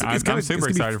 I'm super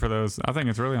excited for those. I think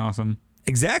it's really awesome.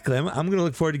 Exactly. I'm going to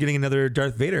look forward to getting another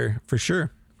Darth Vader for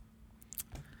sure.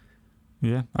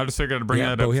 Yeah, I just figured I'd bring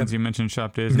that up since you mentioned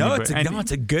Shop Disney. No,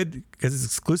 it's a good, because it's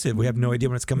exclusive. We have no idea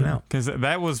when it's coming out. Because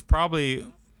that was probably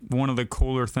one of the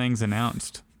cooler things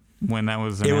announced when that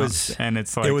was announced.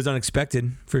 It was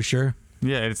unexpected for sure.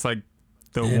 Yeah, it's like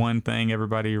the one thing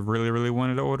everybody really, really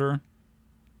wanted to order,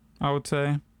 I would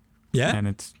say. Yeah.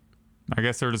 And I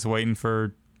guess they're just waiting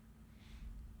for,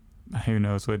 who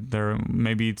knows what they're,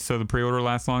 maybe so the pre-order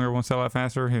lasts longer, won't sell out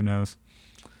faster. Who knows?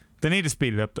 They need to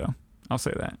speed it up though. I'll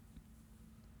say that.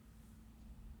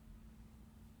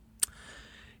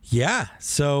 Yeah.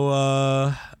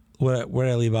 So where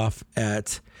did I leave off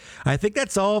at? I think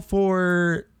that's all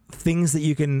for things that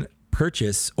you can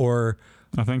purchase or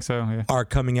I think so, yeah. Are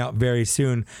coming out very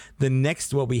soon. The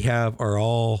next what we have are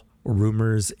all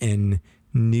rumors and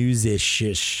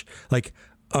news-ish, like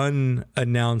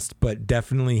unannounced but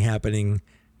definitely happening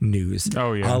news.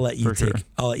 Oh yeah. I'll let you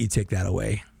take that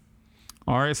away.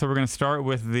 All right, so we're going to start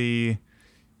with the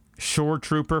Shore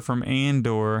Trooper from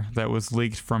Andor that was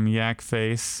leaked from Yak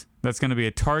Face. That's going to be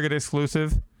a Target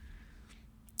exclusive.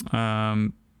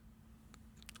 White.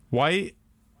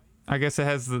 I guess it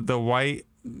has the white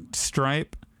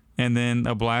stripe and then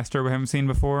a blaster we haven't seen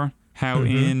before. How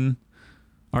in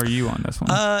are you on this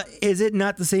one? Is it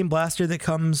not the same blaster that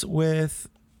comes with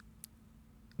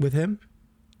him?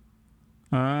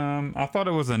 I thought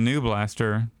it was a new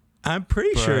blaster. I'm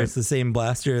pretty sure it's the same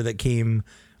blaster that came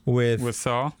with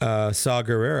Saw? Saw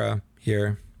Gerrera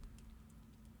here.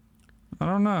 I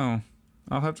don't know.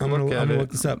 I'll have to look at it. I'm going to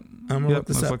look this up. I'm going to look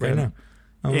this up right now.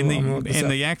 In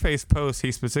the Yak Face post,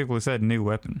 he specifically said new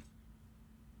weapon.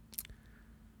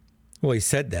 Well, he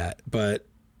said that, but...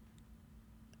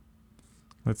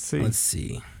 Let's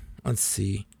see.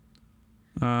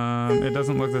 It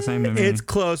doesn't look the same to me. It's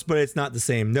close, but it's not the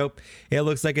same. Nope. It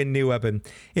looks like a new weapon.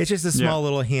 It's just a small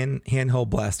little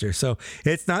handheld blaster. So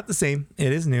it's not the same.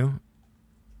 It is new.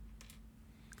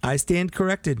 I stand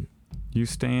corrected. You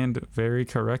stand very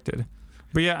corrected.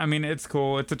 But yeah, I mean, it's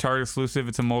cool. It's a Target exclusive.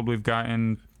 It's a mold we've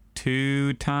gotten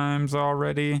 2 times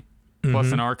already,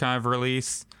 plus an archive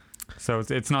release. So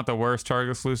it's not the worst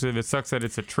Target exclusive. It sucks that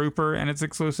it's a Trooper and it's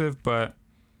exclusive, but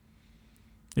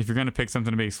if you're going to pick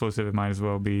something to be exclusive, it might as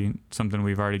well be something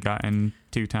we've already gotten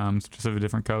 2 times, just of a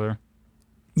different color.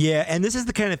 Yeah, and this is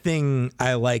the kind of thing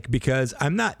I like because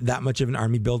I'm not that much of an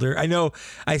army builder. I know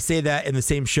I say that in the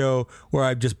same show where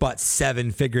I've just bought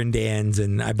 7 Figrin Dans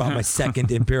and I bought my second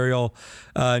Imperial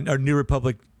or New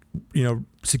Republic,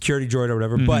 security droid or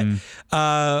whatever. Mm-hmm.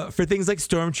 But for things like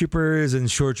Stormtroopers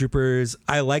and Shore Troopers,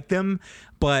 I like them,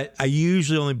 but I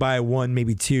usually only buy 1,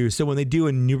 maybe 2. So when they do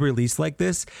a new release like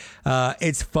this,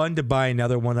 it's fun to buy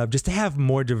another one of just to have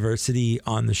more diversity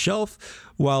on the shelf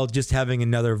while just having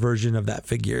another version of that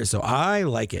figure. So I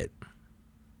like it.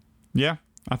 Yeah,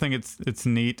 I think it's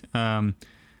neat. I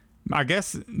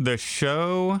guess the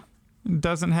show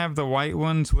doesn't have the white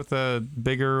ones with a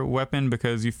bigger weapon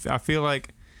because I feel like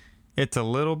it's a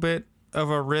little bit of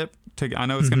a rip. I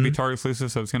know it's going to be Target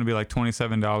exclusive, so it's going to be like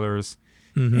 $27.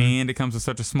 Mm-hmm. And it comes with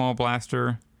such a small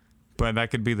blaster, but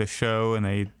that could be the show, and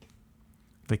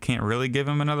they can't really give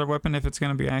him another weapon if it's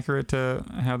going to be accurate to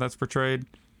how that's portrayed.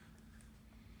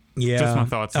 Yeah, just my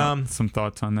thoughts. Some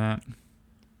thoughts on that.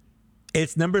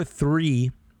 It's number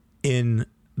 3 in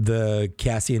the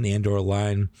Cassian Andor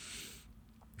line,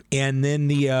 and then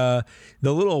the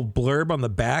little blurb on the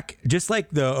back, just like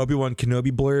the Obi-Wan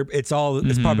Kenobi blurb, it's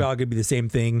probably all going to be the same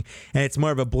thing, and it's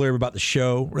more of a blurb about the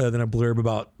show rather than a blurb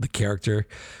about the character,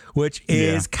 which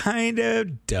is kind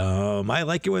of dumb. I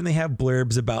like it when they have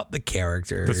blurbs about the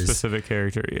characters, the specific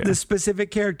character. Yeah, the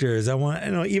specific characters. I want,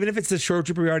 even if it's the short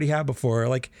trooper we already had before,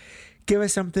 like give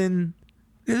us something.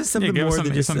 Give us more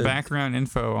than just some background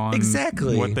info on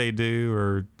exactly what they do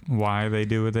or why they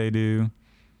do what they do.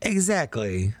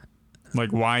 Exactly.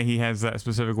 Like why he has that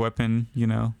specific weapon,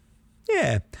 Yeah.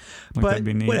 Like but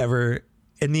whatever.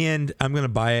 In the end, I'm going to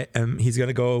buy it, and he's going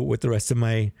to go with the rest of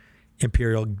my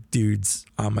Imperial dudes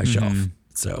on my shelf.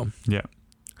 So, yeah.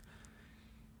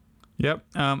 Yep.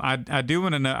 I do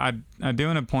want to know. I do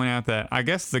want to point out that I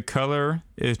guess the color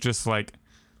is just like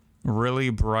really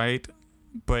bright,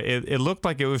 but it looked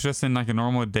like it was just in like a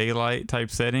normal daylight type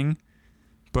setting,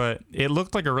 but it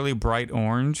looked like a really bright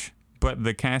orange. But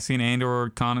the Cassian Andor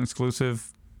Con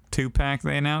exclusive 2-pack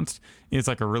they announced is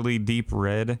like a really deep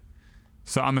red.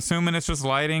 So I'm assuming it's just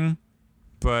lighting,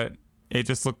 but it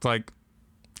just looked like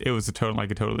it was a totally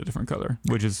different color,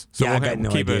 which is so I got no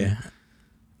idea.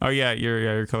 Oh yeah,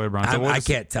 you're colorblind. So I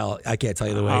can't tell. I can't tell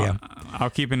you the way.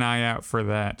 I'll keep an eye out for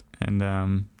that,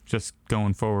 and just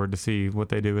going forward to see what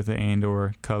they do with the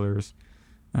Andor colors.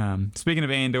 Speaking of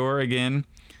Andor again.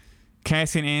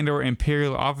 Cassian Andor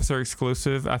Imperial Officer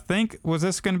exclusive. I think, was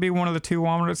this going to be one of the 2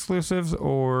 Walmart exclusives,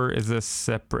 or is this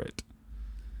separate?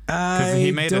 Because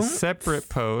he made a separate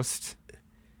post.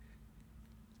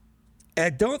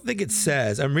 I don't think it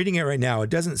says. I'm reading it right now.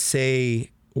 It doesn't say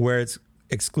where it's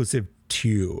exclusive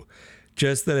to,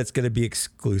 just that it's going to be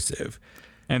exclusive.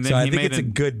 And then so I think it's a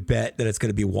good bet that it's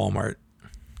going to be Walmart.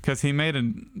 Because he made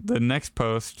the next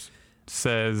post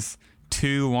says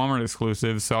 2 Walmart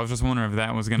exclusives, so I was just wondering if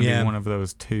that was going to be one of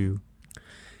those 2.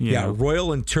 Yeah,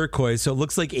 Royal and Turquoise. So it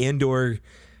looks like Andor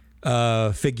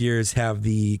figures have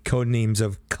the code names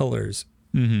of colors.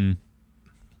 Mm-hmm.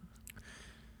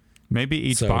 Maybe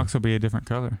each box will be a different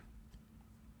color.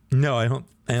 No, I don't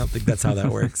think that's how that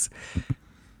works.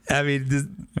 I mean,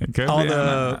 all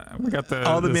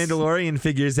the Mandalorian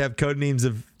figures have code names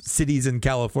of cities in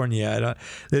California.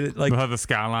 They'll have the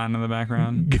skyline in the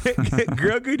background.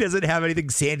 Grogu doesn't have anything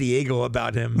San Diego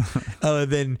about him, other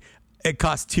than it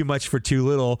costs too much for too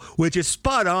little, which is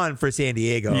spot on for San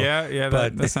Diego. Yeah,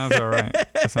 that sounds all right.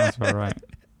 That sounds all right.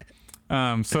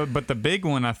 But the big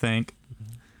one, I think,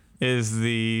 is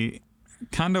the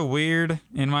kind of weird,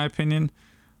 in my opinion,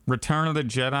 Return of the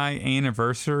Jedi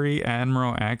Anniversary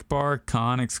Admiral Ackbar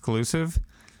Con exclusive.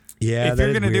 Yeah, if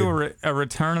you're going to do a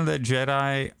Return of the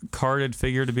Jedi carded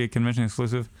figure to be a convention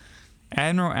exclusive,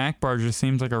 Admiral Ackbar just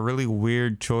seems like a really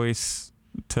weird choice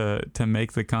to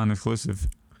make the con exclusive.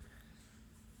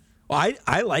 Well,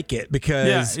 I like it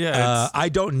because I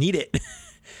don't need it.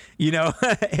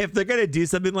 If they're going to do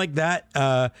something like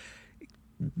that,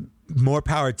 more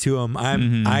power to them.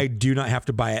 I do not have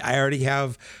to buy it. I already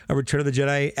have a Return of the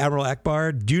Jedi Admiral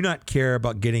Ackbar. Do not care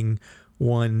about getting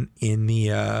one in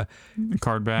the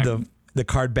card back. The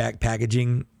card back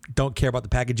packaging. Don't care about the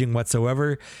packaging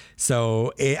whatsoever.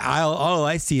 So all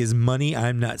I see is money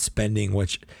I'm not spending,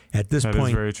 which at this point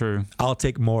is very true. I'll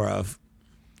take more of.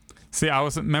 See,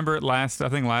 remember last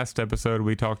episode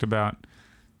we talked about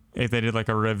if they did like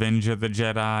a Revenge of the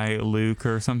Jedi Luke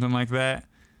or something like that.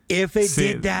 If they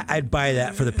did that, I'd buy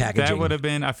that for the packaging. That would have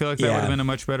been, I feel like that would have been a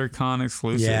much better con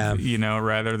exclusive,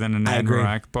 rather than an Admiral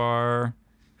Ackbar.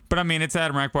 But I mean, it's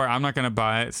Admiral Ackbar. I'm not going to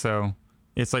buy it, so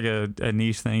it's like a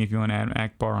niche thing if you want to add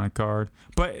Ackbar on a card.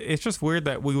 But it's just weird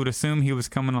that we would assume he was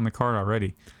coming on the card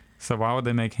already. So why would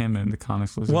they make him in the con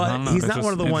exclusive? Well, he's not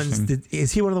one of the ones.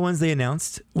 Is he one of the ones they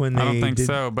announced when they? I don't think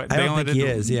so. But I don't think he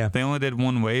is. Yeah, they only did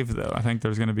one wave though. I think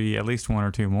there's going to be at least one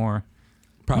or two more.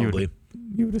 Probably.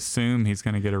 You would assume he's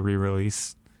going to get a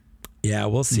re-release. Yeah,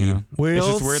 we'll see. You know? It's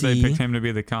just weird they picked him to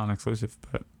be the con exclusive,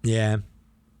 but yeah.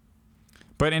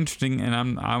 But interesting,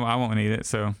 and I won't need it.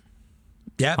 So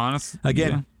yeah, honest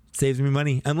again, saves me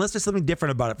money unless there's something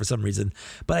different about it for some reason.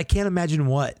 But I can't imagine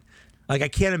what. Like I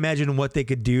can't imagine what they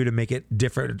could do to make it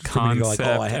different. Concept for me to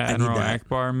go like, I need that.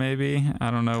 Akbar, maybe.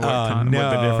 I don't know what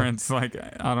the difference. Like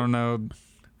I don't know.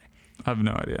 I have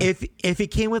no idea. If he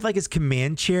came with like his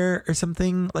command chair or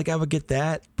something, like I would get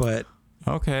that. But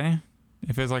okay,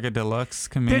 if it's like a deluxe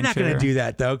command chair, they're not going to do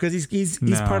that though because he's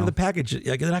part of the package.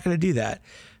 Like they're not going to do that,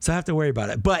 so I have to worry about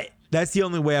it. But that's the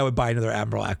only way I would buy another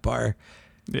Admiral Akbar.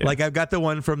 Yeah. Like I've got the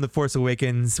one from The Force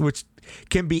Awakens, which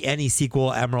can be any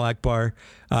sequel Admiral Akbar,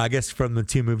 I guess from the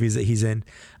 2 movies that he's in,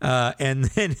 and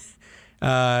then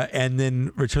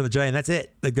Return of the Jedi, and that's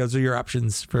it. Like those are your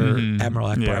options for Admiral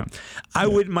Akbar. Yeah. I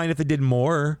wouldn't mind if they did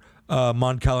more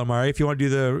Mon Calamari. If you want to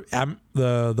do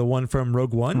the one from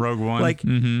Rogue One, like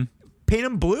paint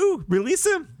him blue, release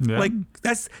him. Yeah. Like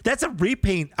that's a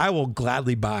repaint I will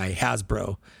gladly buy.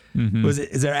 Hasbro.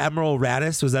 Is there Admiral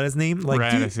Raddus? Was that his name? Like,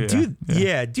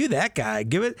 Raddus, do that guy.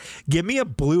 Give me a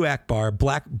blue Akbar,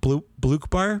 Blue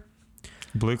bar.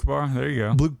 Blue bar. There you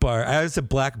go. Blue bar. I always said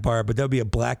black bar, but there'll be a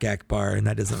black Akbar, and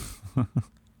that doesn't.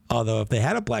 Although if they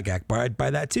had a black Akbar, I'd buy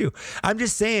that too. I'm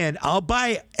just saying, I'll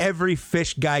buy every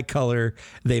fish guy color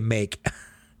they make.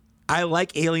 I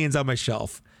like aliens on my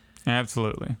shelf.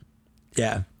 Absolutely.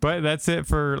 Yeah. But that's it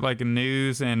for like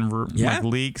news and like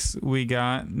leaks we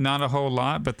got. Not a whole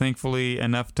lot, but thankfully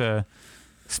enough to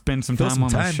spend some time on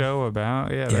the show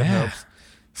about. Yeah, that helps.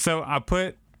 So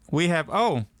we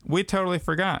totally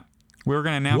forgot. We were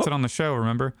going to announce it on the show,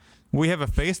 remember? We have a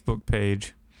Facebook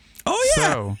page. Oh, yeah.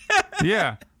 So,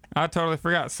 yeah, I totally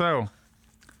forgot. So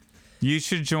you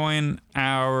should join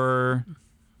our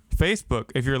Facebook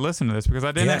if you're listening to this, because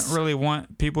I didn't really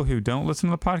want people who don't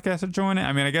listen to the podcast to join it.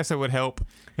 I mean, I guess it would help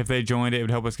if they joined it. It would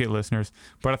help us get listeners.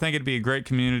 But I think it'd be a great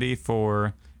community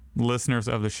for listeners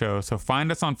of the show. So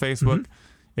find us on Facebook.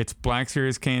 It's Black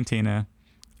Series Cantina.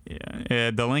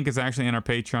 Yeah, the link is actually in our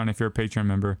Patreon if you're a Patreon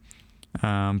member.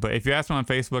 But if you ask me on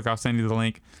Facebook, I'll send you the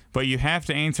link. But you have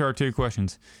to answer our 2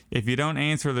 questions. If you don't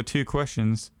answer the 2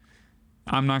 questions,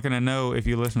 I'm not going to know if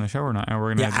you listen to the show or not. And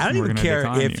we're going to. I don't even care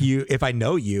if I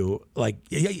know you. Like,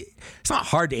 it's not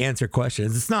hard to answer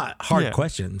questions. It's not hard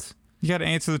questions. You got to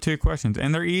answer the 2 questions,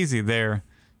 and they're easy. They're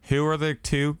who are the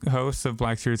 2 hosts of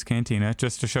Black Series Cantina,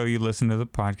 just to show you listen to the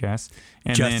podcast.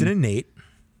 And Justin and Nate.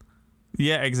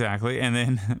 Yeah, exactly. And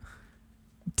then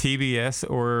TBS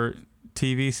or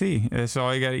TVC. That's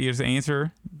all you got to just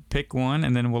answer. Pick one,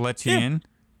 and then we'll let you in,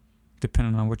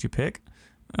 depending on what you pick.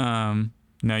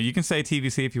 No, you can say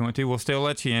TVC if you want to. We'll still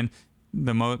let you in.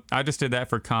 I just did that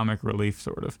for comic relief,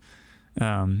 sort of.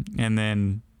 And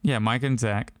then, Mike and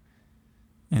Zach.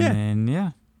 And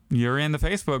then, you're in the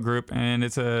Facebook group, and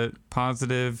it's a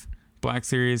positive Black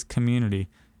Series community.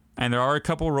 And there are a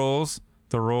couple rules.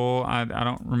 The rule, I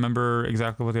don't remember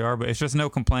exactly what they are, but it's just no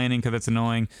complaining because it's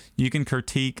annoying. You can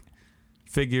critique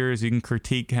figures, you can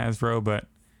critique Hasbro, but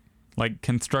like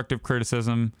constructive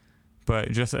criticism,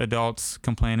 but just adults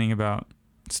complaining about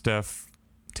stuff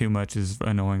too much is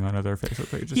annoying on other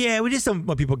Facebook pages. Yeah, we just don't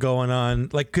want people going on,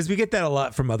 like, because we get that a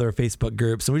lot from other Facebook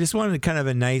groups, and we just wanted kind of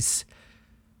a nice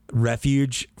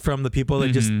refuge from the people that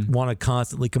just want to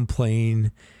constantly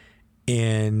complain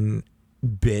and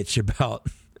bitch about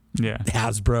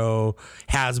Hasbro,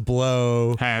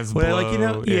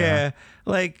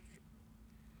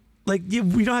 like,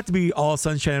 we don't have to be all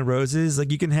sunshine and roses.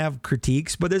 Like, you can have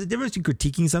critiques, but there's a difference between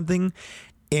critiquing something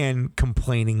and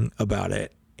complaining about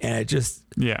it. And it just,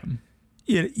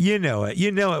 you know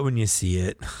it when you see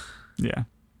it. Yeah.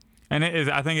 And it is,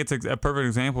 I think it's a perfect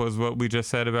example is what we just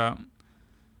said about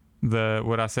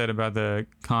what I said about the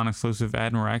con exclusive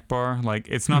Admiral Akbar. Like,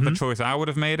 it's not the choice I would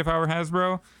have made if I were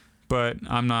Hasbro, but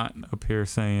I'm not up here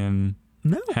saying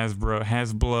no.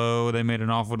 Hasbro, they made an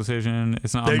awful decision.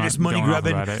 It's not. They're just money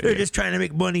grubbing. They're just trying to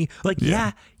make money. Like,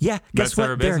 guess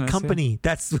what? They're a company.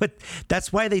 Yeah.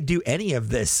 That's why they do any of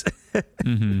this.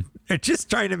 They're just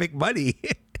trying to make money.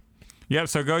 Yep.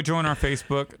 So go join our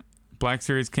Facebook, Black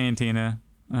Series Cantina.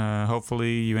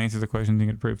 Hopefully you answer the questions and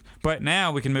get approved. But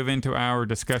now we can move into our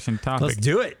discussion topic. Let's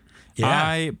do it.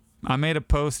 Yeah. I made a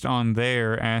post on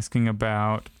there asking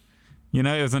about,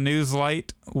 it was a news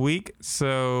light week,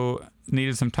 so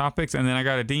needed some topics, and then I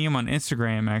got a DM on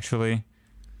Instagram, actually.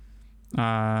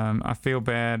 I feel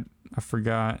bad. I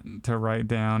forgot to write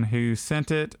down who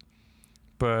sent it,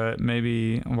 but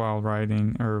maybe while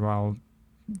writing or while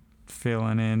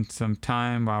filling in some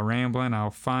time while rambling,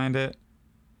 I'll find it.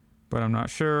 But I'm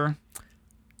not sure.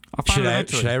 I'll find it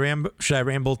eventually. Should I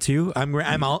ramble too?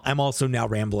 I'm also now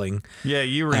rambling. Yeah,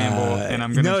 you ramble, and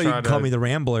I'm gonna try to. You can call me the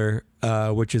Rambler,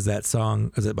 which is that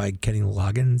song. Is it by Kenny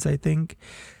Loggins? I think.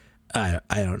 I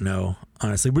don't know.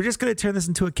 Honestly, we're just gonna turn this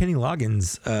into a Kenny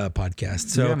Loggins podcast.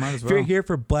 So yeah, might as well. If you're here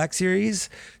for Black Series,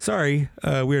 sorry,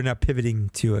 we are now pivoting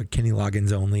to a Kenny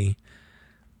Loggins only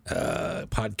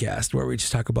podcast where we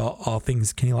just talk about all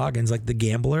things Kenny Loggins, like The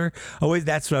Gambler. Oh wait,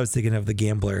 that's what I was thinking of, The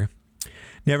Gambler.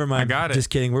 Never mind. I got it. Just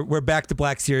kidding. We're back to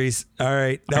Black Series. All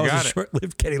right. That was a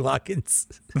short-lived Kenny Loggins.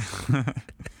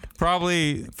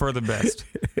 Probably for the best.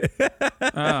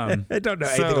 I don't know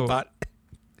anything about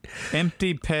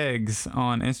Empty Pegs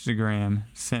on Instagram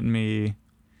sent me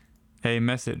a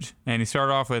message. And he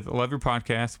started off with, love your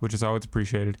podcast, which is always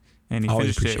appreciated. And he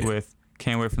finished it with,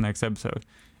 can't wait for the next episode.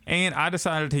 And I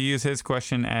decided to use his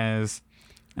question as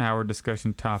our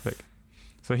discussion topic.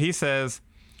 So he says,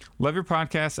 love your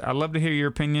podcast. I'd love to hear your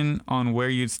opinion on where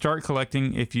you'd start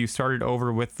collecting if you started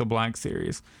over with the Black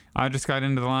Series. I just got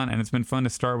into the line, and it's been fun to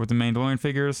start with the Mandalorian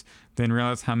figures, then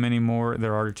realize how many more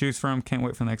there are to choose from. Can't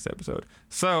wait for the next episode.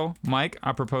 So, Mike,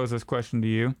 I propose this question to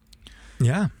you.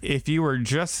 Yeah. If you were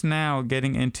just now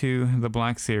getting into the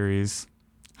Black Series,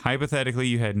 hypothetically,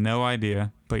 you had no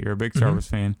idea, but you're a big Star Wars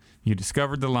fan, you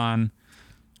discovered the line,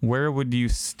 where would you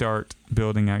start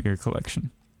building out your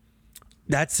collection?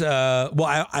 That's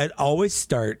I'd always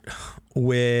start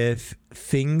with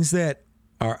things that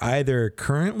are either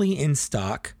currently in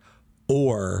stock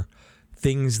or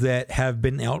things that have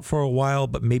been out for a while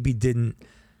but maybe didn't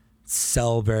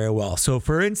sell very well. So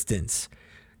for instance,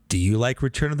 do you like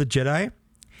Return of the Jedi?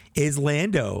 Is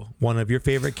Lando one of your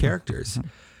favorite characters?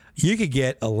 You could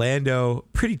get a Lando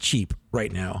pretty cheap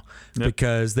right now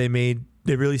because they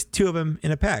released 2 of them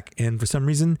in a pack, and for some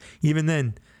reason, even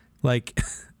then, like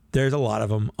there's a lot of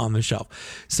them on the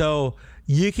shelf. So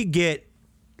you could get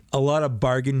a lot of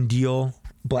bargain deal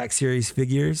Black Series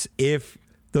figures if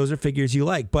those are figures you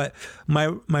like. But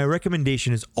my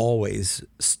recommendation is always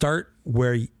start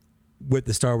with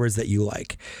the Star Wars that you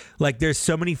like. Like there's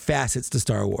so many facets to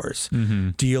Star Wars.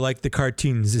 Do you like the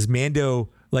cartoons? Is Mando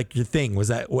like your thing? Was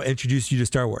that what introduced you to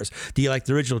Star Wars? Do you like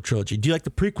the original trilogy? Do you like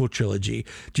the prequel trilogy?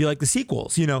 Do you like the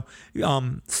sequels?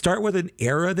 Start with an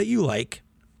era that you like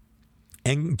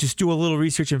and just do a little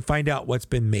research and find out what's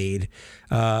been made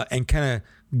and kind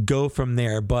of go from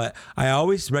there. But I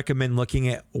always recommend looking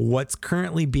at what's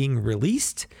currently being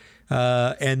released,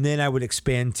 and then I would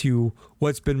expand to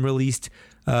what's been released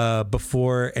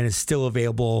before and is still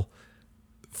available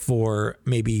for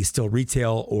maybe still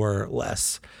retail or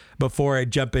less before I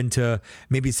jump into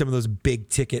maybe some of those big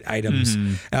ticket items.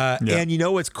 And you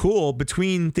know what's cool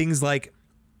between things like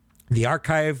the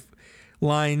archive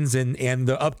lines and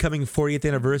the upcoming 40th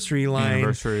anniversary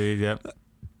line,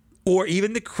 or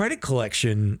even the credit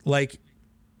collection, like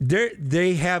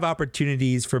they have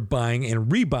opportunities for buying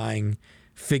and rebuying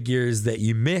figures that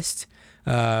you missed,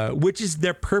 which is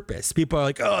their purpose. People are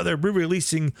like, oh, they're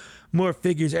re-releasing more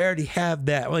figures. I already have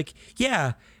that. Like,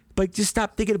 yeah, but just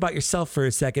stop thinking about yourself for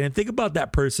a second and think about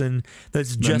that person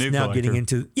that's just now getting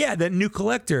into, that new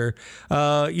collector.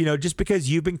 Just because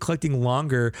you've been collecting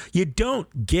longer, you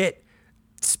don't get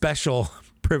special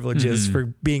privileges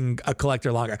for being a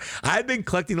collector longer. I've been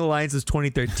collecting the line since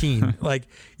 2013.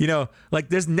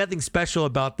 There's nothing special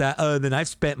about that other than I've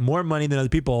spent more money than other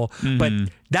people, but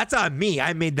that's on me.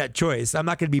 I made that choice. I'm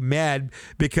not going to be mad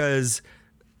because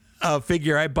a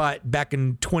figure I bought back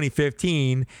in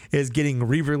 2015 is getting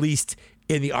re-released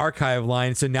in the archive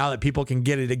line. So now that people can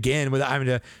get it again without having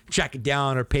to track it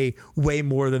down or pay way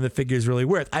more than the figure is really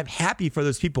worth. I'm happy for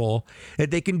those people that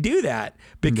they can do that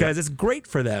because it's great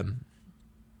for them.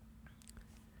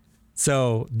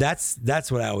 So that's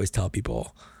what I always tell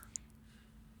people.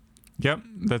 Yep,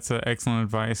 that's excellent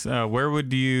advice. Where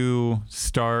would you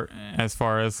start as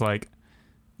far as like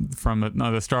from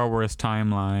the Star Wars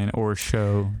timeline or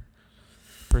show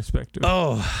perspective?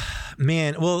 Oh,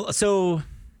 man. Well, so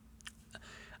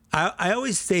I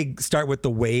always say start with the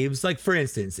waves. Like, for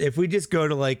instance, if we just go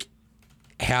to like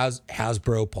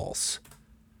Hasbro Pulse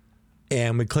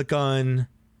and we click on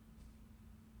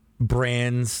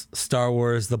brands, Star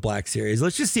Wars, the Black Series.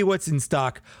 Let's just see what's in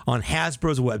stock on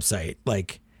Hasbro's website.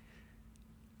 Like,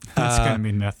 that's gonna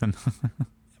be nothing,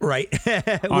 right?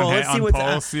 Well, let's see what's.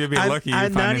 Pulse, you'd be lucky.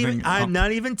 I'm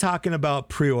not even talking about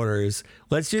pre-orders.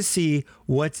 Let's just see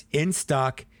what's in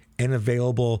stock and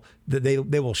available that they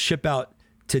will ship out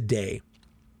today.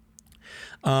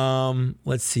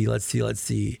 Let's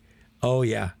see. Oh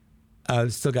yeah,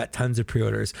 Still got tons of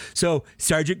pre-orders. So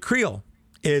Sergeant Creel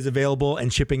is available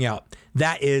and shipping out.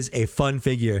 That is a fun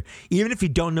figure. Even if you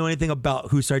don't know anything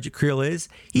about who Sergeant Creel is,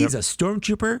 he's a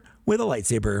stormtrooper with a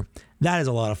lightsaber. That is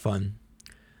a lot of fun.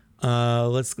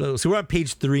 Let's go. So we're on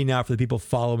page 3 now for the people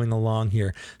following along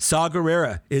here. Saw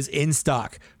Gerrera is in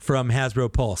stock from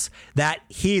Hasbro Pulse.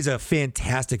 He's a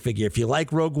fantastic figure. If you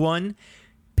like Rogue One,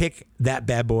 pick that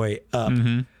bad boy up.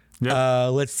 Mm-hmm.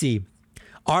 Yep. Let's see.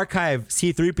 Archive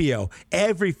C-3PO.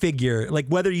 Every figure, like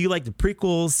whether you like the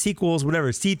prequels, sequels,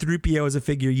 whatever, C-3PO is a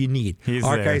figure you need.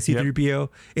 Archive C-3PO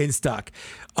in stock.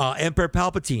 Emperor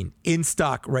Palpatine in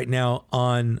stock right now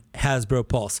on Hasbro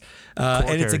Pulse. And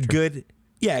character. It's a good...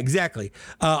 Yeah, exactly.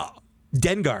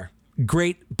 Dengar,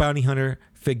 great bounty hunter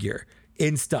figure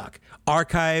in stock.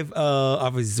 Archive,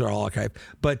 obviously these are all archive,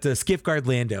 but Skiff-Guard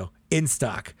Lando in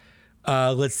stock.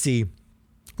 Let's see.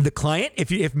 The Client,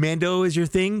 if Mando is your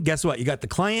thing, guess what? You got the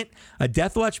Client, a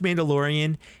Death Watch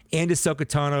Mandalorian, and Ahsoka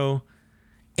Tano,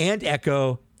 and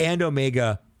Echo, and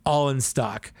Omega, all in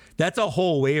stock. That's a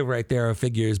whole wave right there of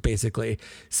figures, basically.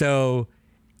 So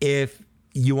if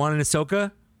you want an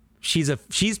Ahsoka,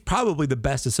 she's probably the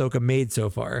best Ahsoka made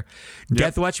so far. Yep.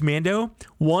 Death Watch Mando,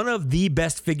 one of the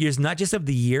best figures, not just of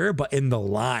the year, but in the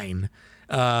line.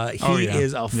 He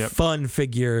is a fun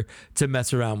figure to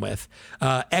mess around with.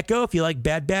 Echo, if you like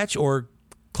Bad Batch or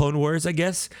Clone Wars, I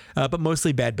guess, but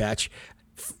mostly Bad Batch.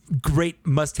 Great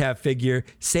must-have figure.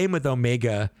 Same with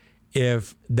Omega,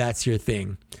 if that's your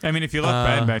thing. I mean, if you love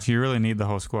Bad Batch, you really need the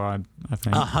whole squad, I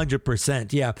think.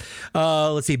 100%, yeah.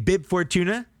 Let's see. Bib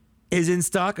Fortuna is in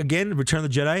stock again. Return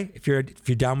of the Jedi, if you're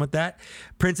down with that.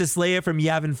 Princess Leia from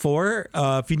Yavin 4.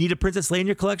 If you need a Princess Leia in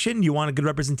your collection, you want a good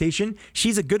representation,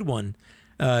 she's a good one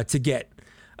to get.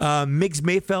 Miggs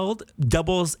Mayfeld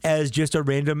doubles as just a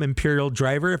random Imperial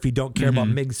driver if you don't care about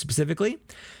Miggs specifically.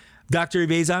 Dr.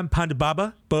 Ivezon, Ponda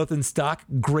Baba, both in stock.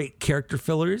 Great character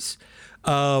fillers.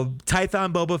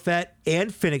 Tython Boba Fett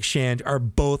and Fennec Shand are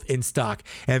both in stock.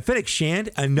 And Fennec Shand,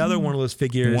 another one of those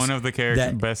figures. One of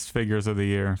the best figures of the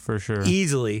year, for sure.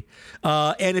 Easily.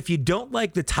 And if you don't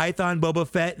like the Tython Boba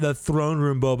Fett, the Throne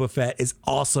Room Boba Fett is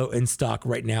also in stock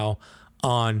right now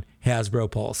on Hasbro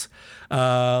Pulse.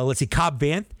 Let's see. Cobb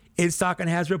Vanth in stock on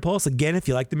Hasbro Pulse. Again, if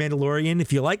you like The Mandalorian,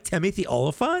 if you like Timothy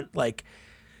Oliphant,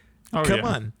 come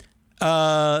on.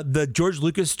 The George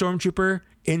Lucas Stormtrooper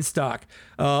in stock.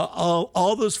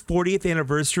 All those 40th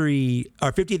anniversary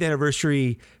or 50th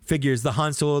anniversary figures, the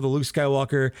Han Solo, the Luke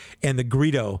Skywalker, and the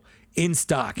Greedo in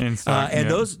stock. And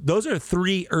those are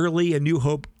 3 early A New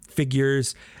Hope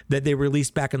figures that they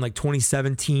released back in like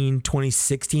 2017,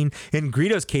 2016. In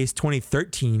Greedo's case,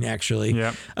 2013, actually.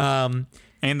 Yep. But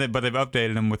they've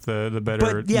updated them with the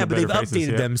better. But they've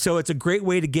updated them, so it's a great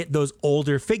way to get those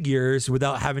older figures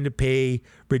without having to pay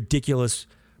ridiculous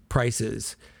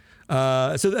prices.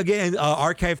 So again,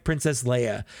 Archive Princess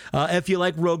Leia. If you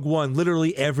like Rogue One,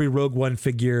 literally every Rogue One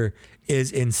figure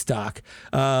is in stock.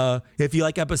 If you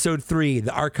like Episode 3,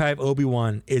 the Archive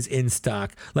Obi-Wan is in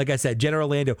stock. Like I said, General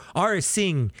Lando. Aurra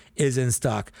Sing is in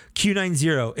stock.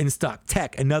 Q90 in stock.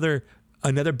 Tech, another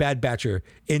Bad Batcher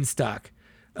in stock.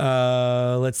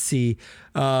 Let's see.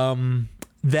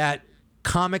 That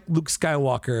comic Luke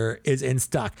Skywalker is in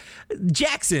stock.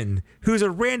 Jackson, who's a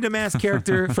random ass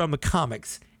character from the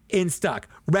comics, in stock.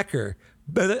 Wrecker,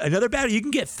 another bad. You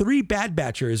can get 3 Bad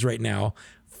Batchers right now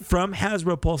from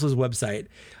Hasbro Pulse's website.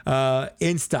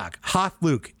 In stock. Hoth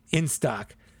Luke in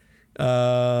stock.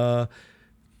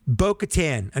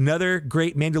 Bo-Katan, another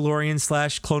great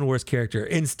Mandalorian / Clone Wars character,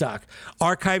 in stock.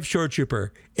 Archive Shore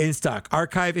Trooper, in stock.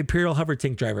 Archive Imperial Hover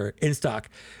Tank Driver, in stock.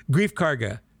 Greef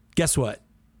Karga, guess what?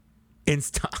 In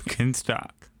stock. In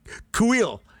stock.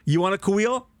 Kuiil, you want a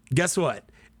Kuiil? Guess what?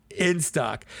 In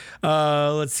stock.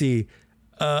 Let's see.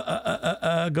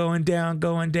 Going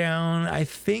down. I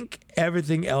think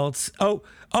everything else. Oh,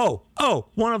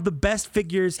 one of the best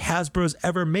figures Hasbro's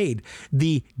ever made.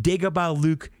 The Dagobah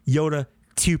Luke Yoda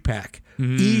 2-pack.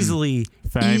 Easily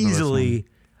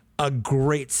a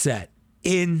great set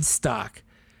in stock.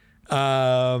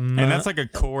 And that's like a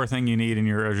core thing you need in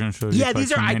your original trilogy. Yeah,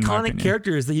 these are iconic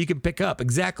characters that you can pick up.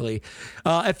 Exactly.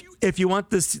 If you want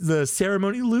the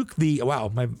ceremony Luke,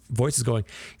 my voice is going.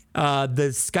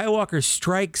 The Skywalker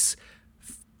Strikes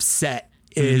set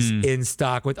is in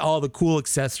stock with all the cool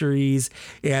accessories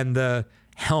and the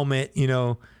helmet,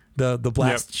 the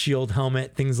blast shield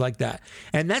helmet, things like that.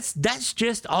 And that's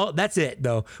just all. That's it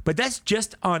though. But that's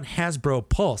just on Hasbro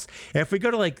Pulse. And if we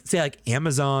go to say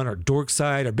Amazon or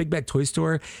Dorkside or Big Bad Toy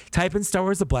Store, type in Star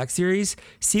Wars: The Black Series,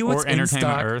 see what's in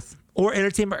stock. Or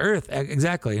Entertainment Earth,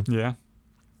 exactly. Yeah.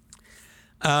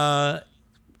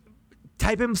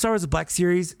 type in Star Wars: The Black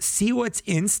Series, see what's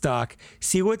in stock,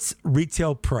 see what's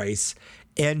retail price,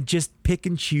 and just pick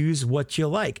and choose what you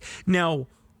like. Now,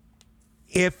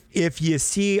 if you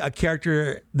see a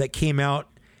character that came out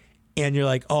and you're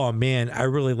like, oh man, I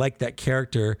really like that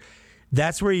character,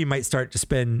 that's where you might start to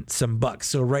spend some bucks.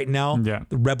 So right now, the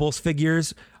Rebels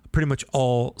figures pretty much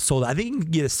all sold out. I think you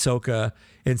can get Ahsoka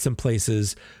in some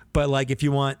places, but like if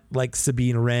you want like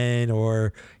Sabine Wren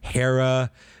or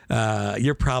Hera,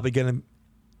 you're probably gonna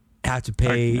have to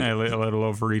pay a little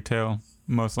over retail,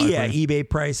 most likely. Yeah, eBay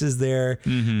prices there.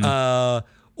 Mm-hmm.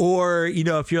 Or, you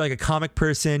know, if you're like a comic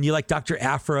person, you like Dr.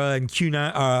 Aphra and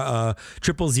Q9,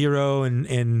 000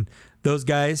 and those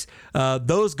guys,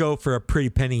 those go for a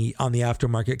pretty penny on the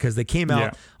aftermarket because they came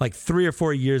out like 3 or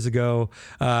 4 years ago,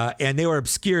 and they were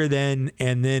obscure then,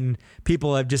 and then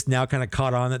people have just now kind of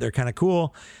caught on that they're kind of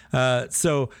cool.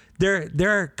 So there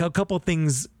are a couple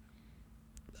things,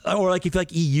 or like if you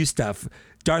like EU stuff,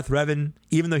 Darth Revan,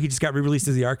 even though he just got re-released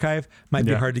as the archive, might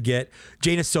be hard to get.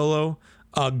 Jaina Solo,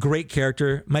 a great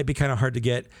character, might be kind of hard to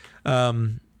get.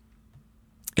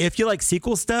 If you like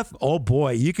sequel stuff, oh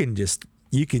boy, you can just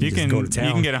go to town.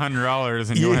 You can get $100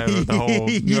 and you'll have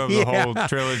the whole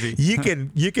trilogy. You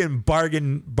can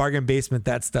bargain basement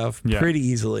that stuff pretty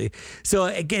easily. So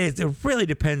again, it really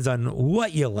depends on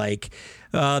what you like.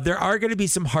 There are going to be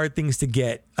some hard things to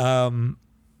get,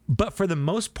 but for the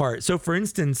most part. So for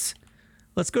instance,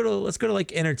 let's go to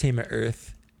like Entertainment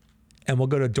Earth. And we'll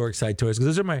go to Dorkside Toys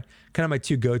because those are my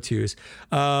two go-tos.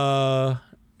 No,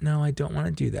 I don't want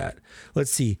to do that.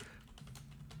 Let's see.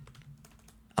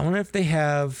 I wonder if they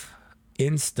have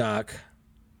in stock.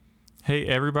 Hey,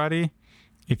 everybody.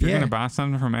 If you're going to buy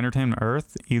something from Entertainment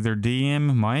Earth, either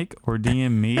DM Mike or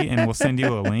DM me, and we'll send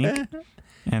you a link.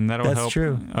 And that'll help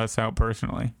us out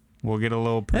personally. We'll get a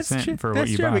little percent for what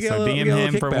you buy. So DM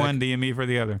him for one, DM me for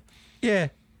the other. Yeah.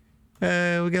 We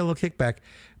get a little kickback.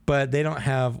 But they don't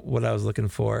have what I was looking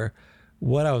for.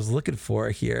 What I was looking for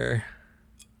here.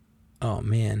 Oh,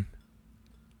 man.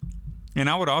 And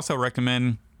I would also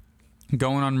recommend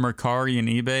going on Mercari and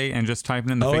eBay and just typing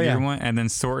in the figure you want and then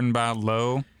sorting by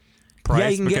low price. Yeah,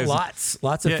 you can get lots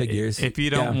of figures. If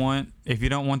you don't want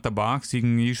the box, you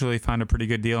can usually find a pretty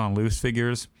good deal on loose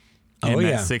figures in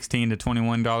that $16 to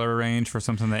 $21 range for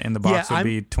something that in the box would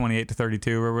be $28 to $32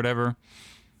 or whatever.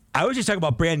 I was just talking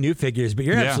about brand new figures, but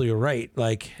you're absolutely right.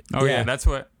 Like, that's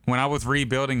what, when I was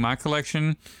rebuilding my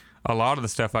collection, a lot of the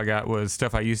stuff I got was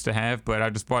stuff I used to have, but I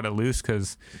just bought it loose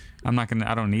because I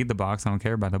don't need the box. I don't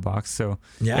care about the box. So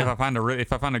if I find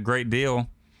a great deal,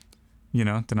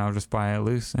 then I'll just buy it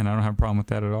loose, and I don't have a problem with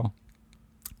that at all.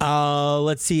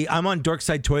 Let's see. I'm on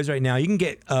Dorkside Toys right now. You can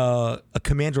get a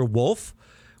Commander Wolf,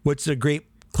 which is a great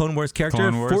Clone Wars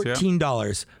character. $14.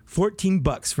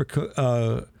 $14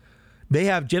 for. They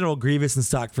have General Grievous in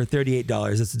stock for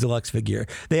 $38. It's a deluxe figure.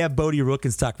 They have Bodhi Rook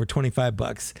in stock for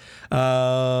 $25.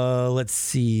 Let's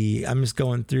see. I'm just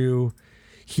going through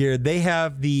here. They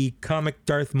have the comic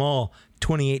Darth Maul,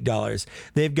 $28.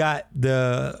 They've got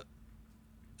the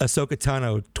Ahsoka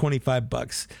Tano,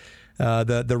 $25.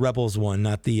 The Rebels one,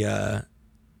 not the other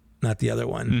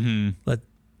one. Mm-hmm.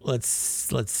 Let's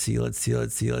see. Oh,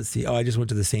 I just went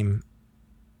to the same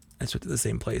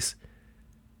place.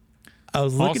 I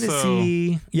was looking to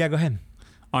see. Yeah, go ahead.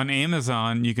 On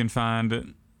Amazon, you can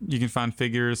find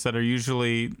figures that are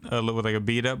usually with like a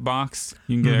beat up box.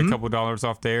 You can get a couple dollars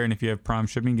off there, and if you have Prime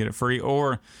shipping, you can get it free.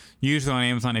 Or usually on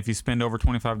Amazon, if you spend over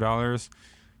 $25,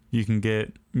 you can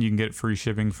get free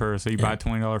shipping for. So you buy a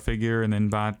 $20 figure and then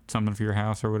buy something for your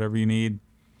house or whatever you need,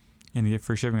 and you get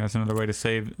free shipping. That's another way to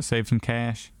save some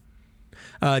cash.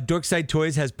 Dorkside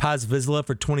Toys has Paz Vizsla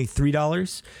for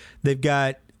 $23. They've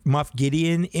got Moff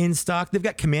Gideon in stock. They've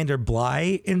got Commander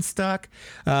Bly in stock.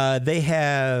 They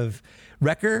have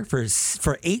Wrecker for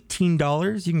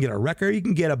 $18. You can get a Wrecker. You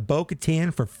can get a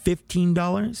Bo-Katan for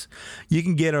 $15. You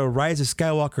can get a Rise of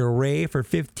Skywalker Rey for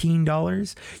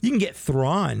 $15. You can get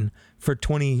Thrawn for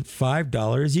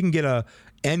 $25. You can get a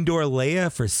Endor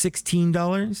Leia for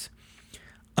 $16.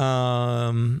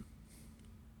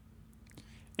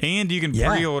 And you can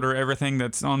pre-order everything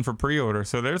that's on for pre-order.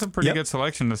 So there's a pretty good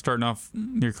selection to starting off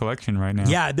your collection right now.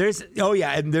 Yeah,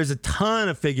 and there's a ton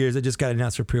of figures that just got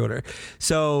announced for pre-order.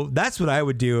 So that's what I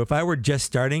would do if I were just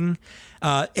starting.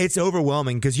 It's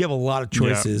overwhelming because you have a lot of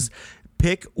choices. Yeah.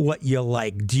 Pick what you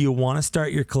like. Do you want to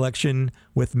start your collection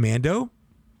with Mando?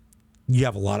 You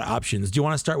have a lot of options. Do you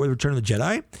want to start with Return of the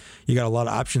Jedi? You got a lot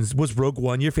of options. Was Rogue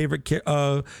One your favorite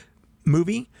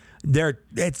movie?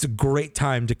 it's a great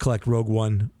time to collect Rogue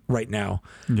One right now.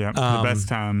 Yeah, the best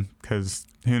time, because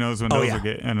who knows when those will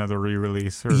get another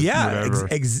re-release or whatever.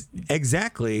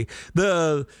 Exactly.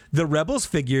 The Rebels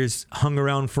figures hung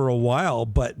around for a while,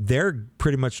 but they're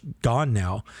pretty much gone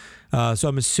now. So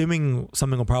I'm assuming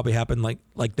something will probably happen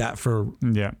like that for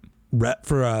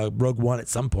Rogue One at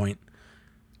some point.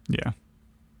 Yeah.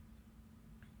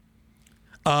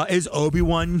 Is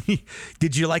Obi-Wan,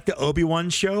 did you like the Obi-Wan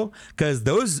show? Because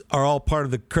those are all part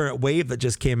of the current wave that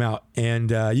just came out, and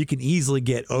you can easily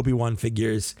get Obi-Wan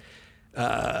figures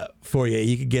for you.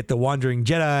 You could get the Wandering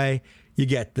Jedi, you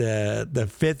get the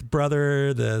fifth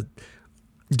brother, the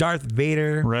Darth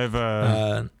Vader,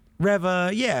 Reva.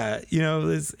 Yeah,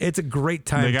 it's a great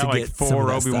time. They got to like get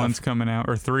 4 Obi-Wans coming out,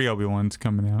 or 3 Obi-Wans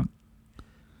coming out.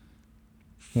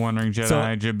 Wandering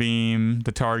Jedi, Jabeam,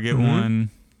 the Target one.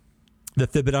 The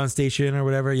Thibodon Station or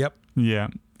whatever. Yep. Yeah.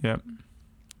 Yep.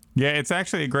 Yeah, it's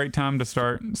actually a great time to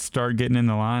start getting in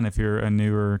the line if you're a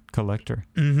newer collector.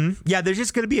 Mm-hmm. Yeah, there's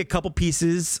just going to be a couple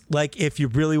pieces. Like if you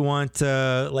really want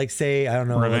to, say, I don't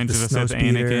know, Revenge of the Sith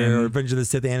Anakin, or Revenge of the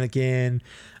Sith Anakin.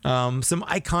 Some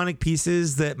iconic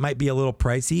pieces that might be a little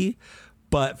pricey,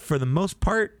 but for the most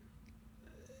part,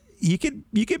 you could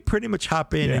pretty much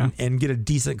hop in and get a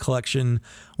decent collection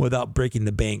without breaking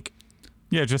the bank.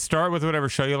 Yeah, just start with whatever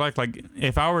show you like. Like,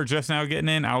 if I were just now getting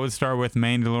in, I would start with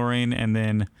Mandalorian and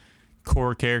then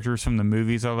core characters from the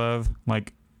movies I love,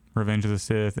 like Revenge of the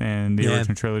Sith and the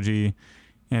original trilogy,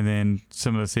 and then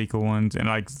some of the sequel ones.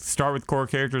 And, start with core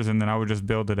characters, and then I would just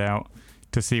build it out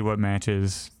to see what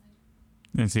matches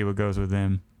and see what goes with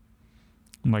them.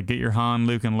 Like, get your Han,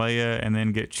 Luke, and Leia, and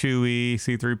then get Chewie,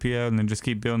 C-3PO, and then just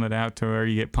keep building it out to where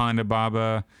you get Ponda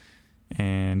Baba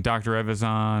and Dr.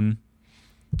 Evazan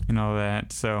and all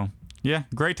that. So, yeah,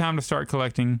 great time to start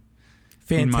collecting.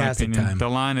 Fantastic in my opinion. time. The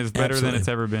line is better than it's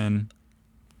ever been.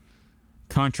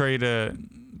 Contrary to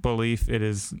belief, it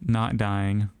is not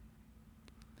dying.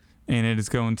 And it is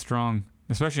going strong,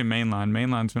 especially mainline.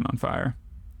 Mainline's been on fire.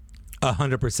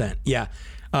 100%. Yeah.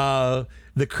 The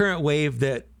current wave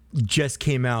that just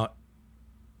came out,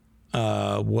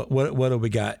 what do we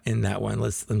got in that one?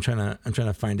 I'm trying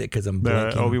to find it because I'm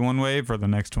blanking. The Obi-Wan wave or the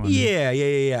next one? Yeah.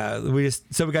 We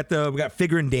got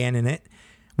Figure and Dan in it,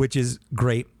 which is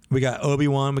great. We got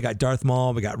Obi-Wan, we got Darth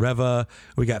Maul, we got Reva,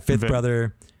 we got Fifth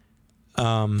Brother.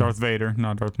 Darth Vader,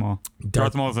 not Darth Maul.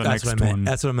 Darth Maul is the next one.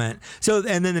 That's what I meant. So,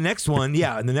 and then the next one,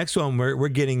 and the next one we're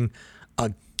getting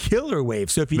a killer wave.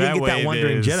 So if you didn't get that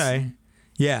Wandering Jedi,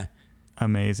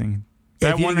 amazing.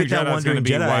 That Wandering Jedi is going to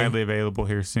be widely available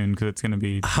here soon because it's going to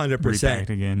be 100% repacked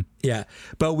again. Yeah,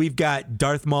 but we've got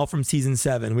Darth Maul from Season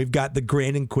 7. We've got the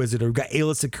Grand Inquisitor. We've got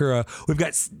Aayla Secura. We've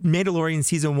got Mandalorian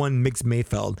Season 1 Mix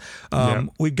Mayfeld.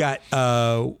 We've got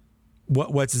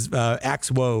what's his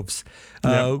Axe Woves.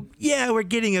 We're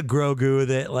getting a Grogu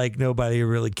that nobody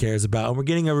really cares about, and we're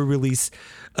getting a release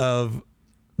of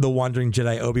the Wandering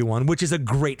Jedi Obi-Wan, which is a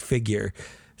great figure.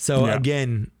 So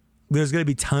again, there's going to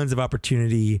be tons of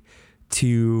opportunity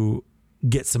to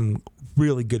get some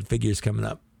really good figures coming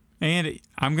up. And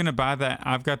I'm going to buy that.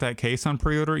 I've got that case on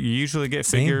pre-order. You usually get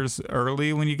figures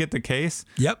early when you get the case.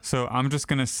 Yep. So I'm just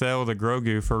going to sell the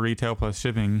Grogu for retail plus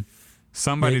shipping.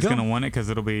 Somebody's going to want it because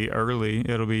it'll be early.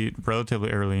 It'll be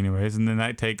relatively early anyways. And then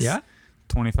that takes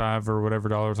 $25 or whatever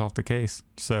dollars off the case.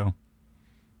 So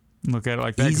look at it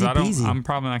like that. Easy peasy. I'm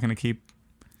probably not going to keep.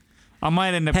 I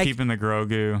might end up keeping the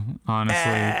Grogu, honestly.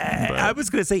 I was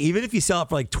gonna say, even if you sell it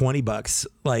for $20,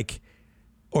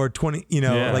 or 20,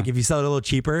 if you sell it a little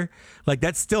cheaper,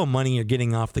 that's still money you're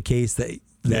getting off the case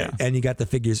and you got the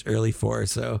figures early for.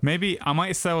 So maybe I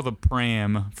might sell the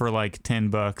Pram for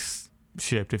 $10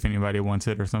 shipped if anybody wants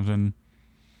it or something.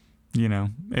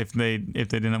 If they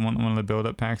didn't want one of the build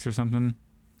up packs or something.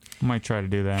 I might try to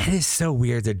do that. It is so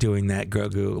weird they're doing that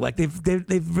Grogu.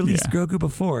 They've released Grogu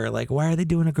before. Why are they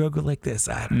doing a Grogu like this?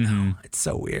 I don't know. It's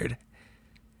so weird.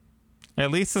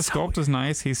 At least the sculpt is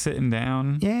nice. He's sitting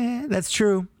down. Yeah, that's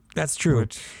true.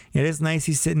 It is nice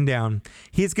he's sitting down.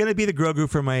 He's going to be the Grogu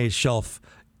for my shelf.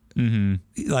 Mm-hmm.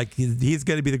 He's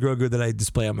going to be the Grogu that I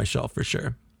display on my shelf for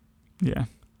sure. Yeah.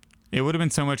 It would have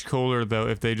been so much cooler, though,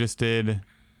 if they just did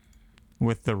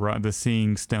with the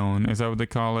Seeing Stone. Is that what they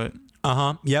call it?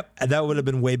 Yep. That would have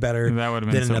been way better. That would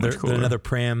have been so much cooler. Than another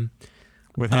Pram.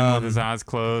 With him with his eyes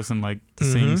closed and the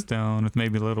Seeing Stone with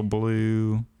maybe a little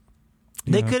blue.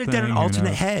 They could have done an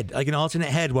alternate head,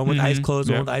 one with eyes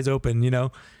closed, one with eyes open.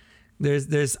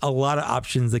 There's a lot of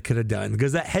options they could have done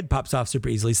because that head pops off super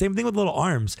easily. Same thing with little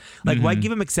arms. Why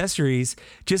give him accessories?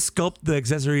 Just sculpt the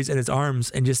accessories and his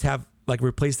arms and just have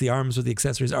replace the arms with the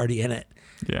accessories already in it.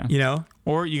 Yeah.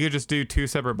 Or you could just do 2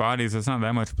 separate bodies. It's not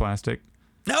that much plastic.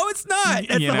 No, it's not.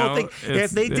 That's the whole thing.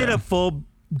 If they did a full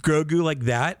Grogu like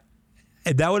that,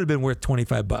 that would have been worth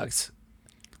 $25.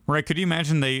 Right? Could you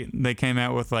imagine they came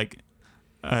out with like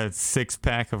a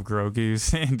 6-pack of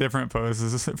Grogus in different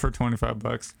poses for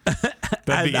 $25?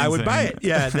 I would buy it.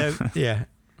 Yeah, yeah.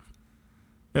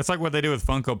 It's like what they do with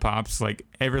Funko Pops. Like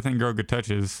everything Grogu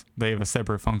touches, they have a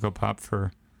separate Funko Pop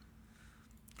for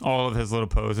all of his little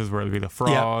poses, whether it be the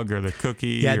frog or the cookie.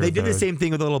 Yeah, they did the same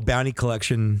thing with the little bounty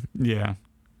collection. Yeah,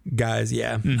 guys.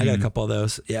 Yeah, I got a couple of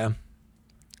those. Yeah.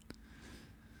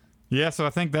 Yeah, so I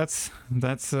think that's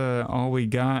all we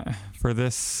got for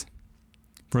this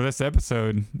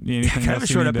episode. Kind of a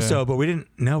short episode, but we didn't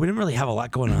really have a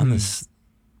lot going on this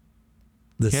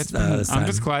time. I'm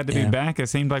just glad to be back. It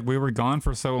seemed like we were gone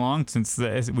for so long since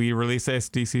we released the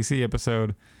SDCC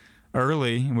episode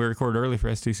early. We recorded early for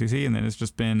SDCC, and then it's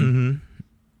just been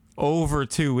over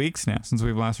 2 weeks now since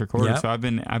we've last recorded. So I've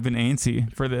been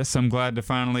antsy for this. I'm glad to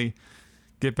finally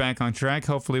get back on track.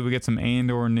 Hopefully we get some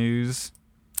Andor news.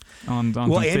 On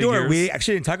Andor, figures. we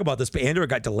actually didn't talk about this, but Andor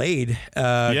got delayed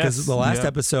because the last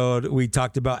episode we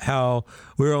talked about how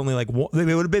we were only like it would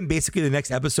have been basically the next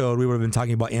episode we would have been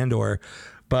talking about Andor,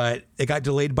 but it got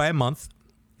delayed by a month.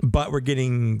 But we're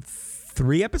getting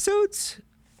 3 episodes.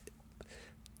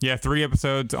 Yeah, 3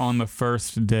 episodes on the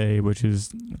first day, which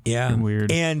is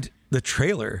weird. And the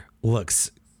trailer looks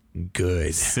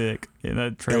good, sick. Yeah,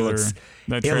 that trailer looks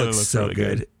so really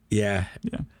good. Yeah.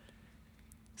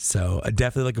 So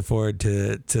definitely looking forward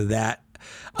to that.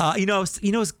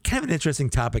 It's kind of an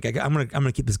interesting topic. I'm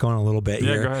gonna keep this going a little bit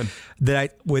here. Go ahead.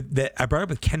 That I brought up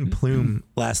with Ken Plume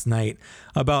last night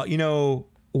about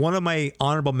one of my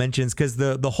honorable mentions, because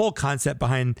the whole concept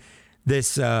behind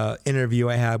this interview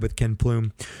I had with Ken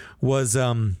Plume was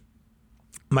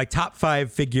my top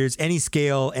 5 figures, any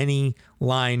scale, any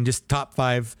line, just top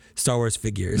 5 Star Wars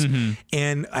figures.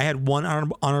 And I had one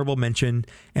honorable mention,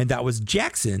 and that was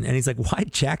Jackson. And he's like, why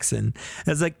Jackson? I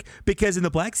was like, because in the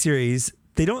Black Series,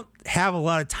 they don't have a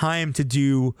lot of time to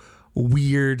do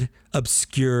weird,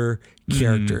 obscure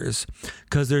characters,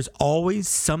 because there's always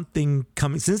something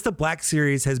coming. Since the Black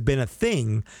Series has been a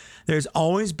thing, there's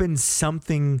always been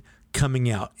something coming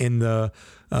out in the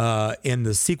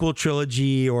sequel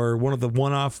trilogy, or one of the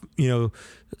one-off,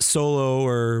 Solo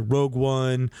or Rogue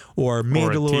One or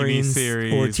Mandalorians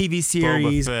or TV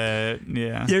series. Boba Fett,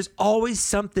 yeah. There's always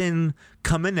something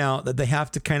coming out that they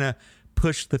have to kind of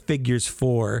push the figures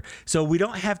for. So we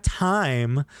don't have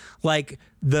time like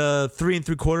the 3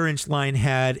 3/4 inch line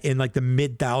had in like the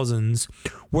mid thousands,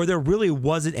 where there really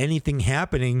wasn't anything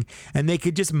happening and they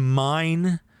could just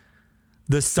mine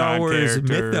the Star Wars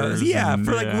mythos.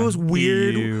 For like those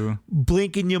weird EU.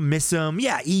 Blink and you'll miss them.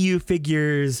 EU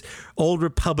figures, Old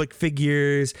Republic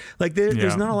figures. Like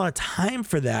there's not a lot of time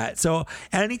for that. So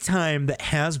anytime that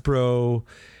Hasbro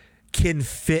can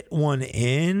fit one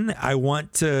in, I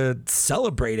want to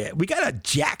celebrate it. We got a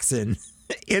Jackson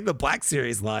in the Black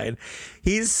Series line.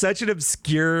 He's such an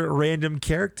obscure random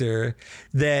character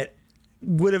that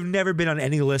would have never been on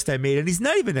any list I made. And he's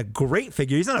not even a great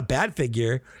figure. He's not a bad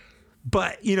figure.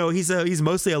 But he's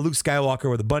mostly a Luke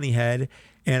Skywalker with a bunny head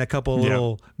and a couple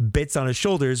little bits on his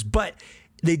shoulders. But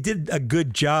they did a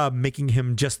good job making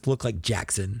him just look like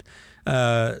Jackson.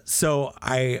 So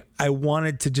I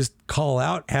wanted to just call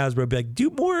out Hasbro, be like,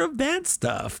 do more of that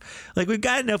stuff. Like, we've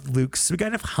got enough Lukes, we got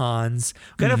enough Hans,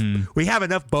 we have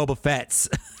enough Boba Fett's.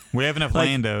 We have enough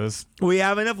Landos. We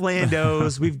have enough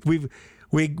Landos.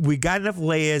 we got enough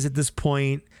Leias at this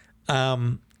point.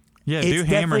 Do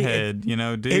Hammerhead,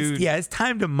 it's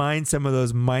time to mine some of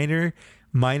those minor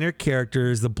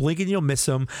characters. The blink and you'll miss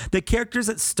them. The characters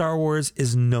that Star Wars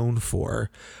is known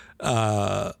for.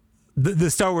 The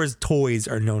Star Wars toys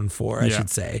are known for, I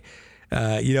should say.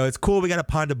 It's cool. We got a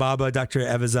Ponda Baba, Dr.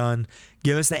 Evazan.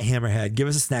 Give us that Hammerhead. Give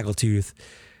us a Snaggletooth.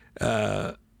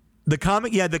 The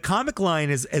comic line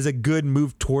is a good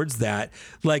move towards that.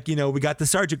 Like, we got the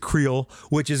Sergeant Creel,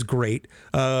 which is great.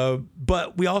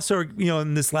 But we also,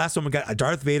 in this last one, we got a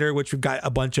Darth Vader, which we've got a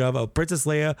bunch of. A Princess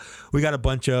Leia, we got a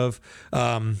bunch of.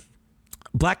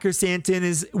 Black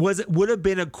Chrysanthemum would have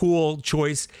been a cool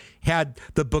choice had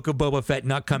the Book of Boba Fett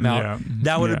not come out.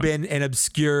 That would have been an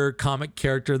obscure comic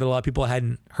character that a lot of people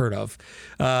hadn't heard of.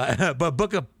 But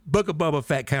Book of Boba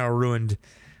Fett kind of ruined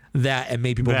that and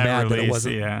made people mad that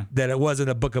it wasn't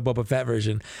a Book of Boba Fett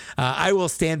version. I will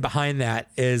stand behind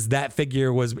that, as that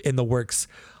figure was in the works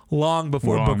long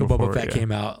before Book of Boba Fett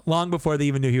came out, long before they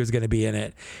even knew he was going to be in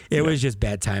it. It was just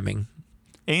bad timing.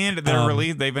 And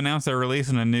they've announced they're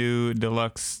releasing a new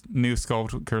deluxe new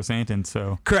sculpt Chrysanthemum.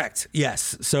 So correct,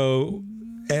 yes. So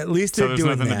at least they're doing that.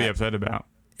 There's nothing to be upset about.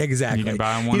 Exactly. You can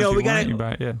buy one if you want. You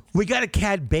buy it, yeah. We got a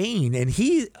Cad Bane, and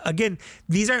he, again,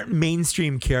 these aren't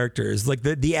mainstream characters. Like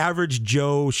the average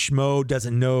Joe Schmo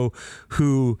doesn't know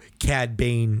who Cad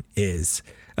Bane is.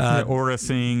 Aura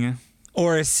Singh,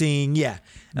 yeah.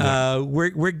 I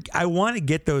want to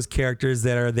get those characters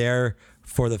that are there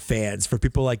for the fans, for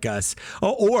people like us.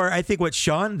 Or I think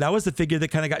that was the figure that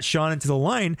kind of got Sean into the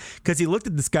line, because he looked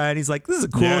at this guy and he's like, this is a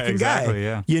cool looking guy.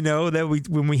 Yeah. You know,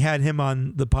 when we had him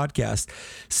on the podcast.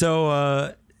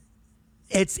 So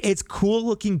it's cool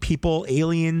looking people,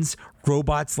 aliens,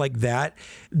 robots like that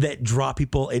draw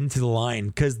people into the line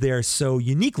because they're so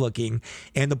unique looking.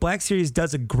 And the Black Series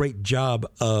does a great job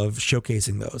of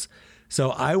showcasing those.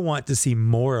 So I want to see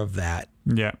more of that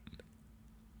in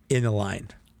the line.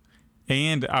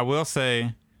 And I will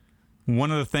say,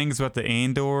 one of the things about the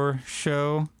Andor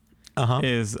show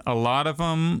is a lot of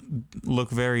them look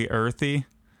very earthy.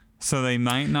 So they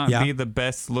might not be the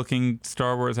best looking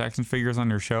Star Wars action figures on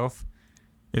your shelf.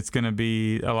 It's going to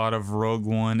be a lot of Rogue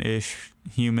One-ish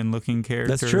human looking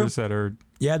characters. That's true. That are...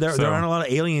 Yeah, there aren't a lot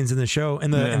of aliens in the show,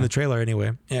 in the trailer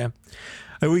anyway. Yeah.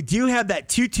 We do have that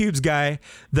 2 tubes guy,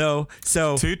 though.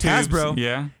 So 2 tubes, Hasbro.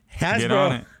 Yeah. Hasbro. Get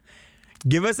on it.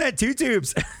 Give us that 2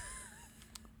 tubes.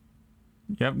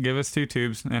 Yep, give us 2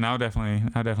 tubes, and I'll definitely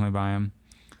buy them.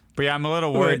 But yeah, I'm a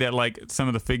little worried that like some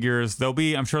of the figures,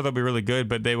 I'm sure they'll be really good,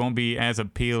 but they won't be as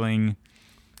appealing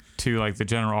to like the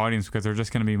general audience because they're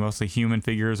just going to be mostly human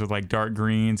figures with like dark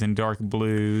greens and dark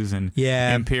blues and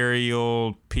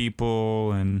Imperial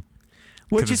people, and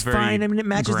which is fine. I mean, it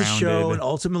matches the show, and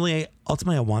ultimately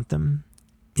I want them,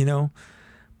 you know.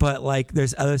 But like,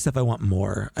 there's other stuff I want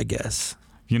more, I guess.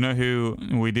 You know who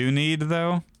we do need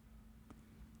though?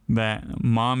 That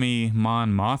Mommy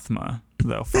Mon Mothma,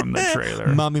 though, from the trailer.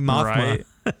 Mommy Mothma.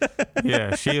 Right?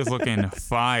 Yeah, she is looking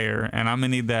fire, and I'm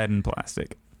going to need that in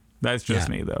plastic. That's just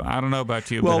me, though. I don't know about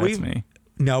you, but that's me.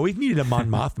 No, we've needed a Mon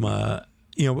Mothma.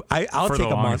 You know, I'll for take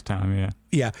the a longest time, yeah.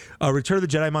 Yeah. Return of the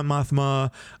Jedi Mon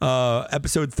Mothma,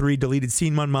 Episode 3 deleted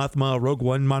scene Mon Mothma, Rogue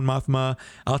One Mon Mothma.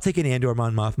 I'll take an Andor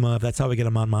Mon Mothma if that's how we get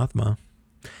a Mon Mothma.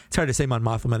 It's hard to say Mon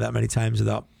Mothma that many times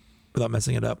without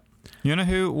messing it up. You know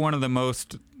who one of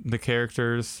the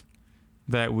characters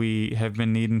that we have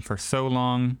been needing for so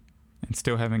long and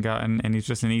still haven't gotten, and he's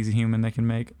just an easy human they can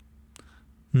make?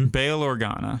 Bail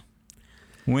Organa.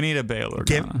 We need a Bail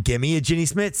Organa. Give me a Jimmy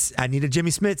Smits. I need a Jimmy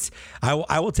Smits.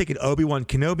 I will take an Obi-Wan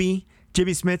Kenobi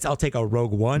Jimmy Smits. I'll take a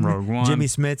Rogue One Jimmy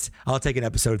Smits. I'll take an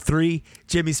Episode 3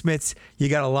 Jimmy Smits. You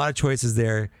got a lot of choices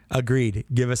there. Agreed.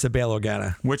 Give us a Bail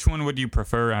Organa. Which one would you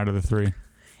prefer out of the 3?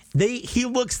 He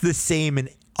looks the same in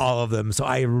all of them, so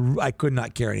I could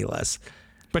not care any less.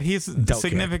 But he's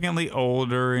significantly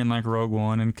older in like Rogue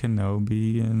One and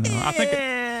Kenobi, and I think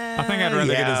I'd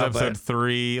rather get his Episode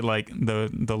 3, like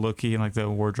the look and like the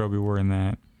wardrobe he wore in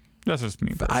that. That's just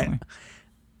me personally.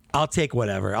 I'll take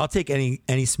whatever. I'll take any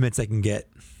Smits I can get.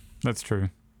 That's true.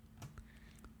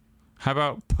 How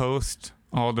about post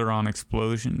Alderaan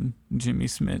explosion Jimmy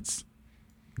Smits?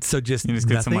 So you just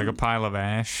get some like a pile of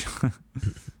ash.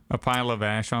 A pile of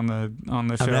ash on the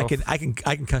shelf. I can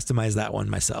customize that one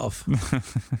myself.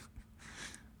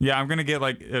 Yeah, I'm gonna get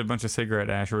like a bunch of cigarette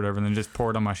ash or whatever, and then just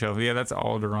pour it on my shelf. Yeah, that's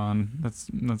Alderaan. That's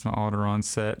my Alderaan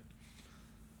set.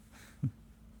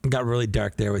 It got really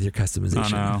dark there with your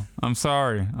customization. I know. I'm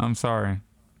sorry,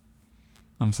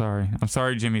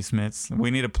 Jimmy Smits.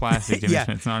 We need a plastic Jimmy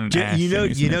Smits, not an ash.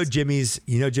 You know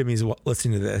Jimmy's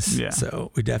listening to this. Yeah.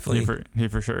 So we definitely he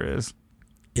for sure is.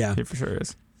 Yeah. He for sure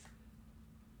is.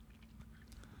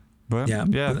 But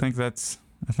I think that's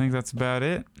about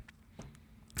it.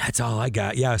 That's all I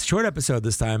got. Yeah, a short episode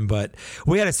this time, but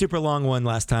we had a super long one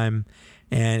last time,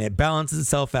 and it balances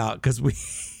itself out because we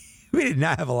did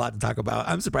not have a lot to talk about.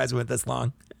 I'm surprised we went this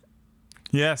long.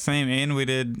 Yeah, same. And we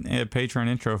did a Patreon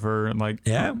intro for like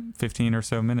 15 or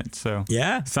so minutes. So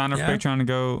sign up for Patreon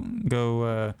and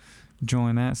go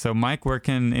join that. So Mike, where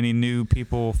can any new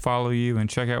people follow you and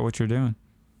check out what you're doing?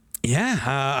 Yeah,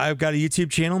 I've got a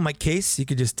YouTube channel, Mike Case. You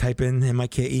could just type in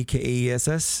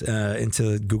MikeKaess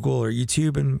into Google or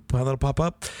YouTube and that'll pop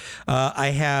up. I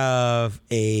have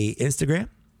a Instagram,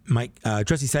 Mike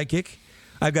Trusty Sidekick.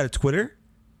 I've got a Twitter,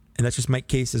 and that's just Mike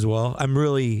Case as well. I'm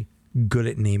really good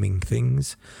at naming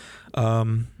things,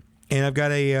 and I've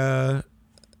got a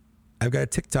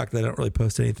TikTok that I don't really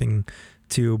post anything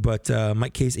to, but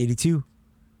Mike Case 82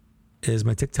 is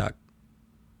my TikTok.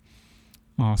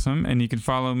 Awesome. And you can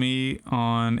follow me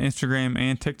on Instagram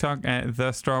and TikTok at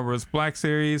The Star Wars Black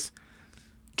Series.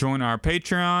 Join our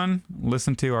Patreon.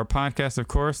 Listen to our podcast, of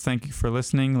course. Thank you for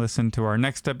listening. Listen to our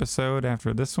next episode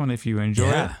after this one if you enjoy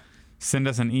it. Send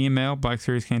us an email,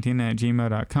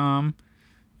 blackseriescantina@gmail.com.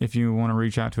 if you want to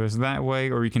reach out to us that way,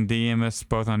 or you can DM us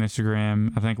both on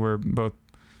Instagram. I think we're both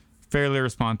fairly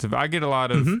responsive. I get a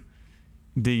lot of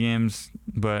DMs,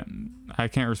 but I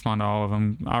can't respond to all of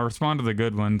them. I respond to the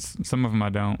good ones. Some of them I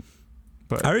don't.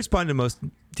 But I respond to most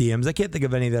DMs. I can't think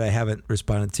of any that I haven't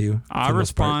responded to. I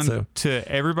respond to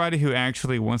everybody who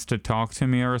actually wants to talk to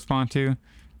me. I respond to,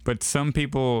 but some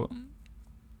people,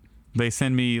 they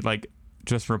send me like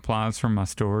just replies from my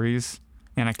stories.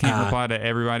 And I can't reply to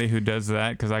everybody who does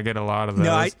that because I get a lot of those.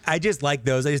 No, I just like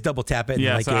those. I just double tap it. And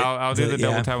yeah, like so I'll do the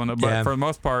double tap on that. But for the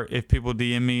most part, if people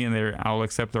DM me and I'll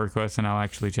accept the request and I'll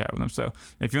actually chat with them. So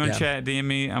if you want to chat, DM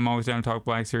me. I'm always down to talk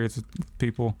Black Series with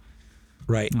people.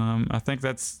 Right. I think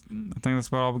that's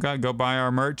about all we got. Go buy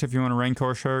our merch if you want a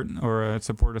Rancor shirt or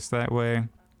support us that way.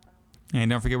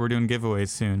 And don't forget we're doing giveaways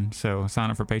soon. So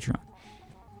sign up for Patreon.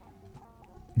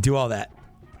 Do all that.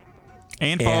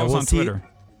 And follow us on Twitter.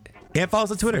 And follow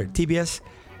us on Twitter, TBS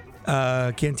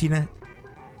Cantina.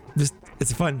 Just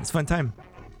it's a fun time.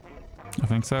 I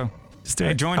think so.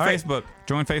 Hey, join Facebook. Right.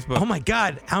 Join Facebook. Oh my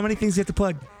God! How many things do you have to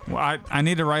plug? Well, I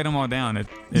need to write them all down.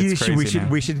 It's crazy.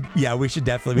 We should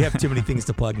definitely. We have too many things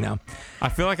to plug now. I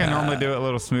feel like I normally do it a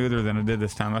little smoother than I did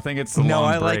this time. I think it's the long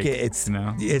break. Like it. It's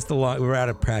the long. We're out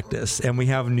of practice, and we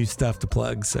have new stuff to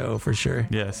plug. So for sure.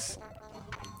 Yes,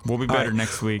 we'll be better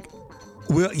next week.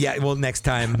 Well, next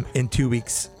time in 2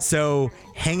 weeks. So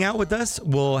hang out with us.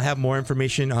 We'll have more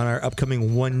information on our upcoming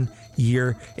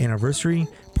 1-year anniversary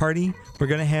party we're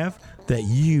going to have that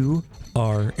you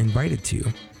are invited to.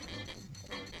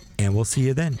 And we'll see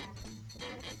you then.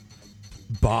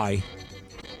 Bye.